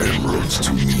Chaos Emeralds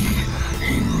to me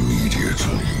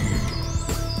immediately.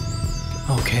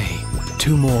 Okay,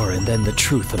 2 more and then the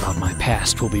truth about my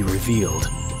past will be revealed.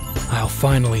 I'll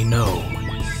finally know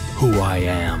who I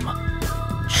am.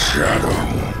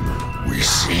 Shadow, we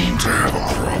seem to have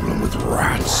a problem with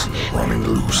rats running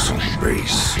loose on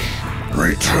base.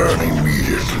 Return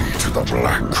immediately to the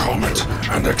Black Comet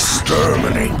and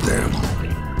exterminate them.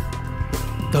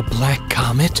 The Black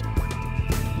Comet?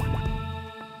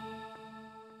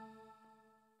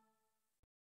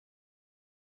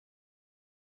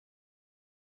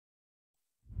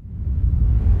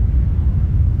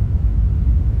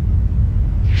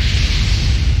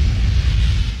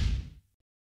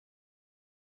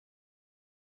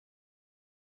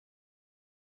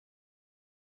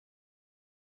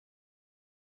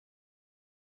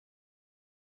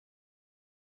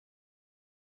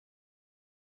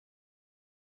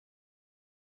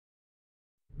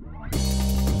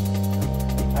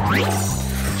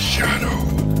 Shadow,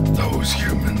 those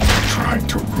humans are trying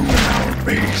to ruin our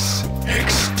base.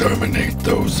 Exterminate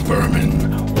those vermin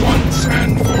once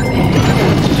and for all.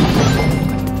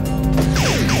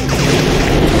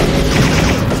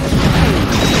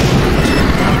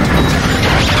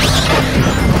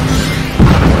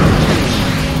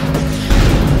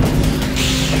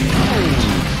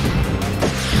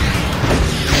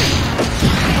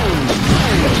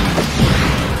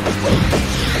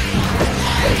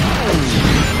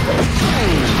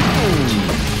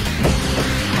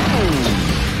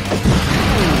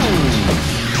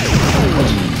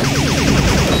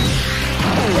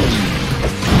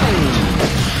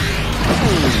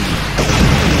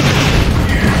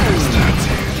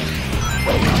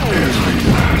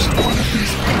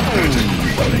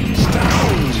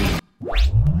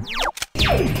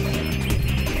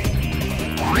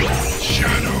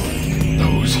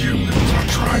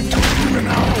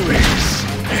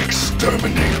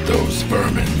 Exterminate those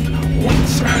vermin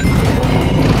once and for all.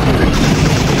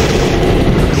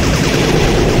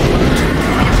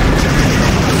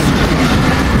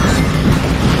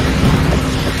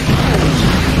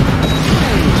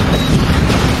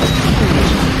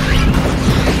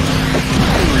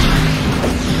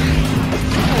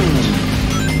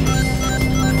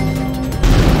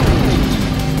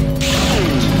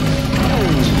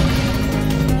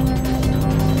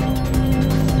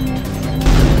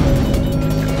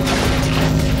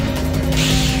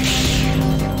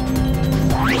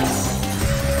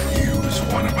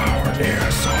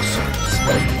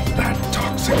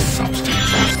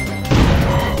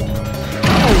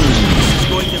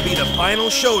 Final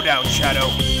showdown, Shadow.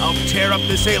 I'll tear up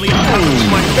this alien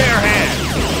with my bare hands.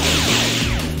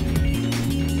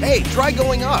 Hey, try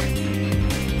going up.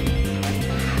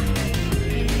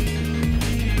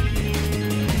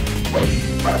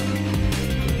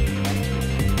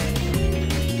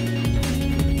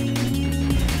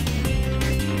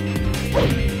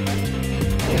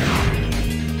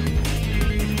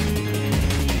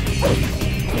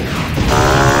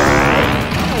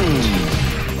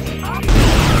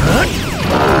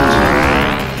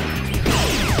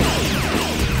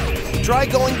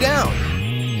 going down?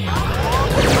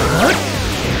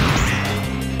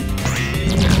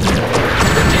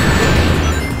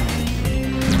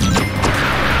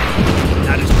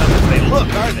 Not as tough as they look,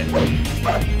 are they?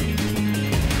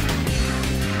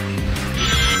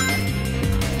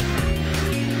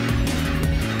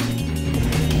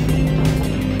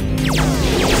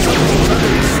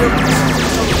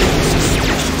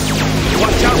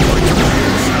 Watch out for it.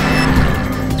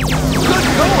 Good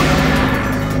going!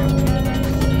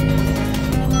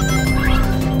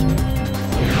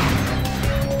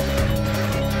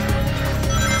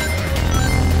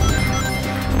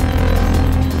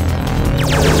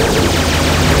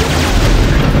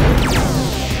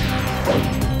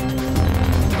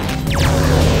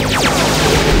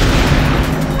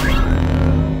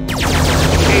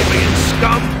 Alien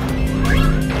scum!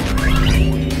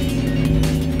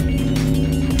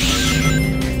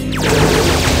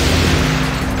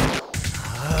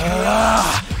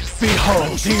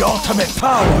 Behold the ultimate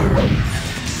power!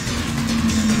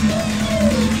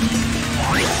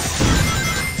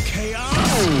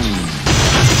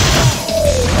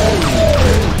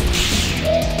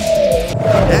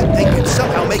 That thing can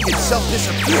somehow make itself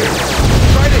disappear.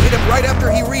 Try to hit him right after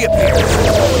he reappears.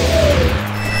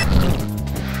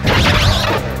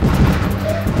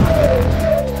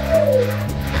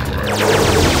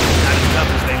 Not as tough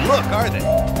as they look, are they?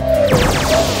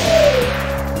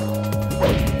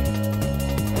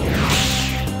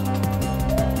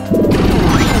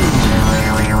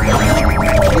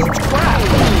 Huge crap!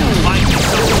 Find me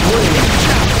something worthy of a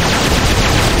challenge.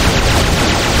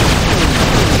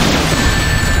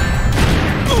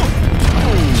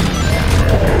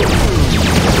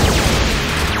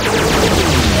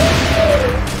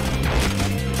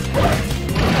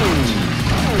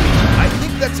 I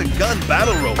think that's a gun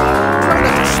battle robot. Try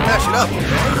not to smash it up,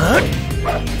 okay?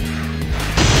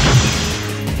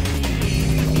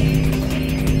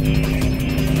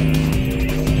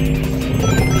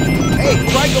 Hey,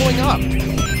 try going up.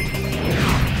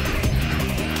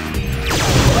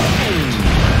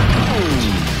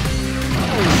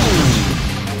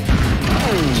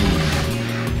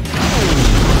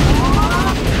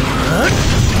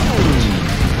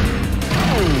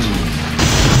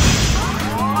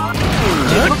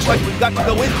 It looks like we've got to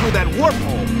go in through that warp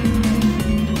hole.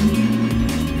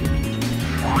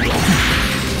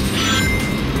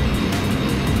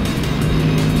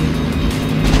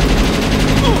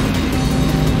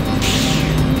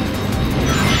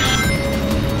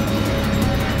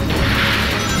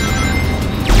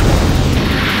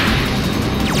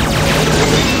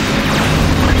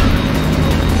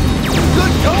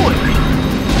 Good going!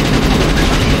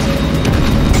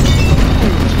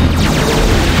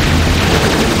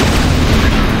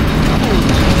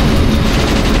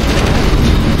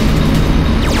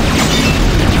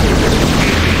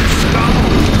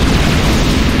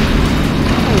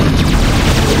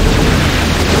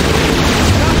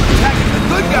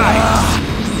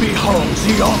 Behold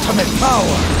the ultimate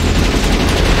power!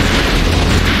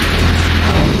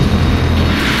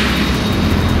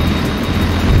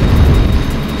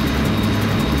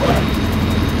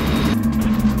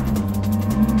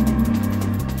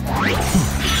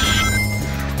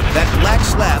 That black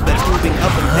slab that's moving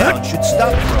up and down should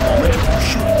stop for a moment if you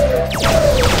shoot.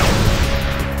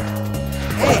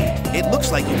 Hey, it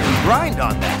looks like you can grind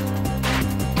on that.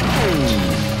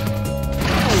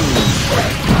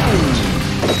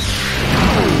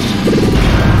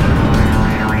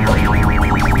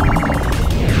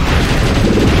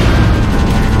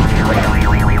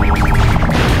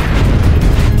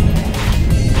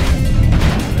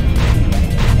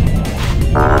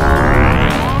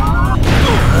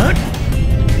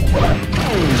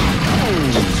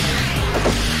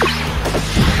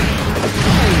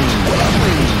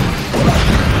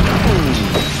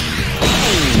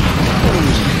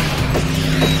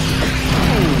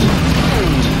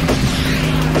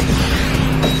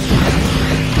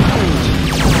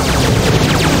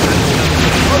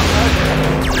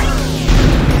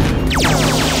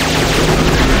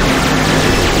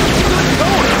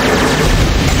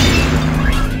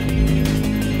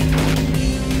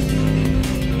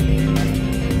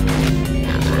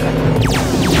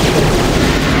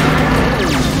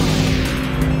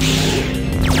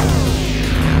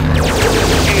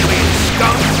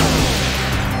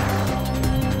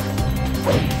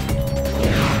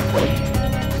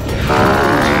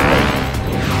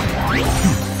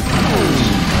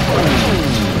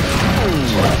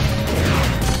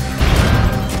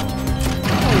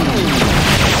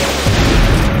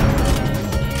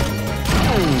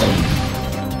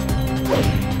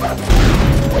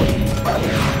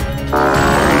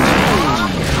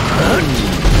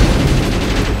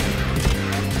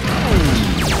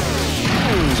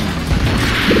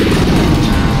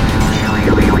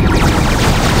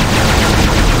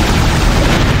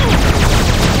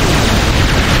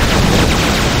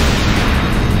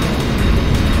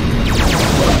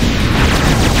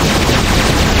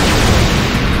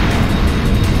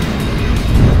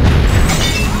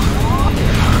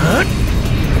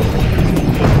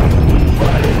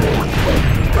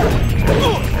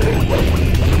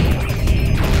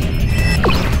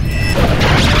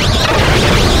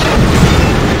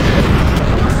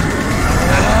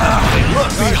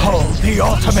 The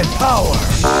ultimate power!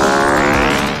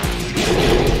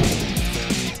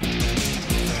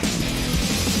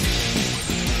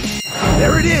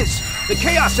 There it is! The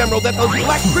Chaos Emerald that those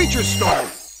black creatures stole!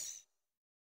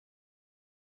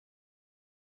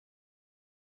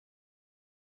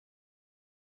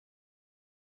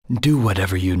 Do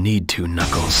whatever you need to,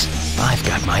 Knuckles. I've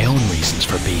got my own reasons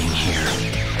for being here.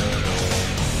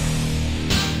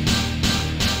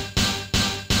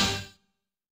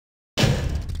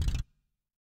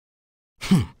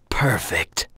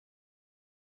 Perfect.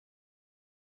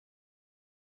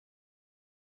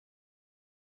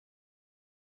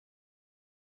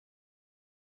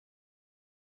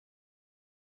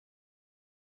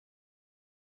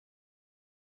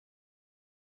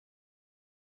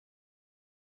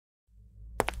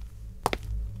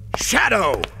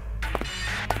 Shadow!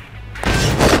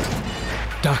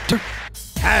 Doctor?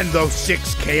 Hand those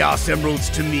 6 Chaos Emeralds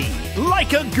to me,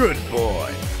 like a good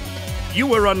boy. You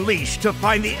were unleashed to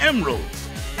find the emeralds.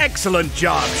 Excellent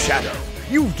job, Shadow.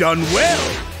 You've done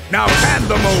well. Now hand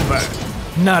them over.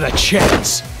 Not a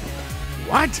chance.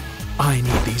 What? I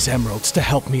need these emeralds to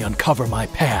help me uncover my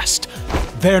past.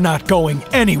 They're not going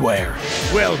anywhere.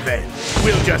 Well then,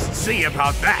 we'll just see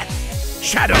about that.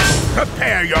 Shadow,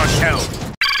 prepare yourself.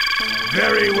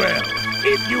 Very well.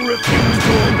 If you refuse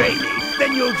to obey me,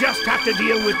 then you'll just have to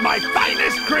deal with my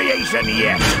finest creation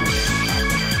yet.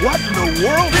 What in the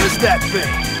world is that thing?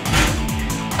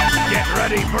 Get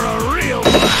ready for a real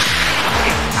one.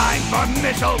 It's time for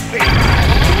Missile Fever.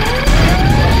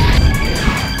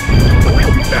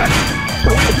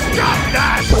 Stop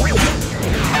that!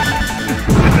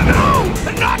 No,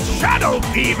 not Shadow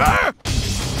Fever!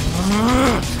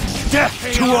 Death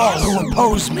to all who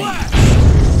oppose me!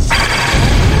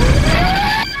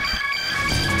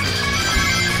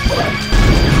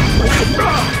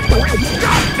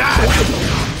 Stop that!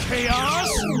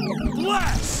 Chaos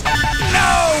Blast!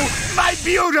 No! My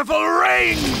beautiful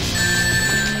ring!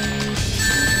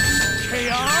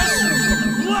 Chaos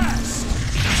Blast!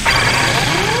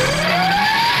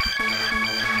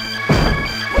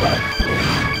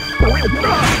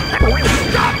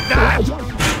 Stop that!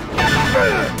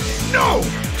 No!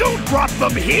 Don't drop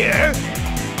them here!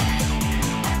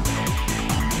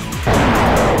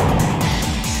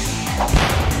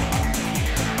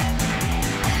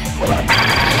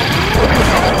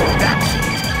 That's it!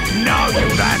 Now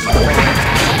you've asked for it!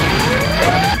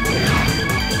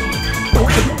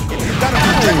 If you've got a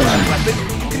projectile weapon,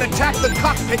 you can attack the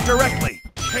cockpit directly!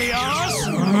 Chaos!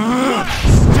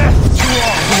 Death to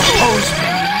all who oppose me!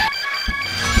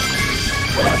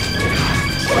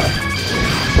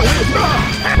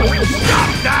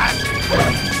 Stop that!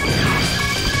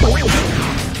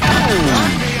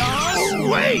 Chaos!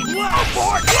 Wait!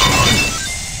 Abort!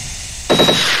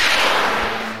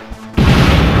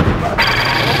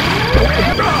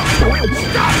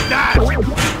 Stop that!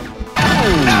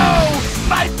 No!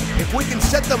 My... If we can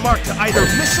set the mark to either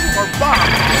missile or bomb,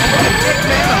 then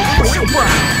Eggman a little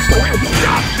surprise!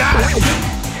 Stop that!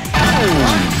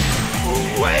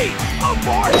 Wait!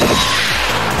 Abort!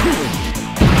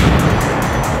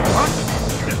 What?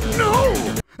 No!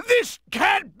 This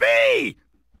can't be!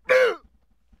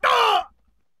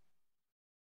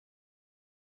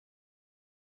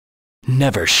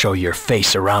 Never show your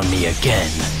face around me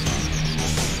again.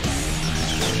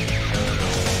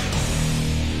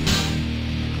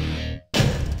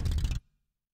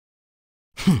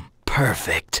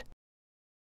 Perfect.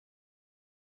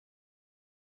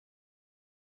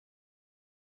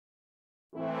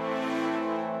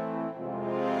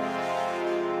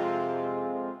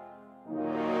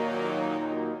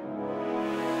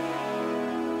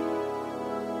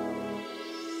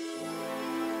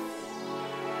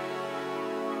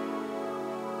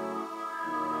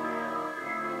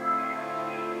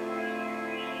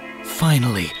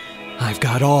 Finally, I've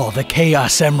got all the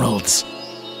Chaos Emeralds.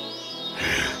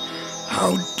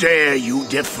 How dare you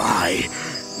defy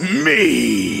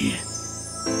me?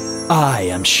 I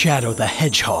am Shadow the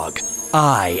Hedgehog.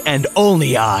 I, and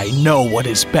only I, know what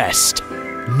is best.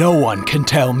 No one can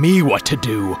tell me what to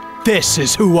do. This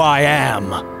is who I am.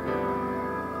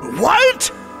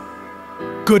 What?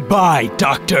 Goodbye,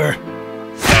 Doctor.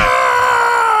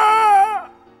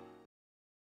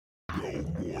 No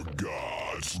more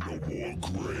gods, no more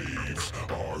graves.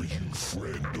 Are you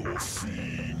friend or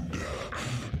fiend?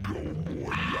 No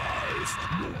more life,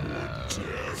 no more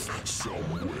death.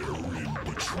 Somewhere in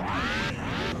between.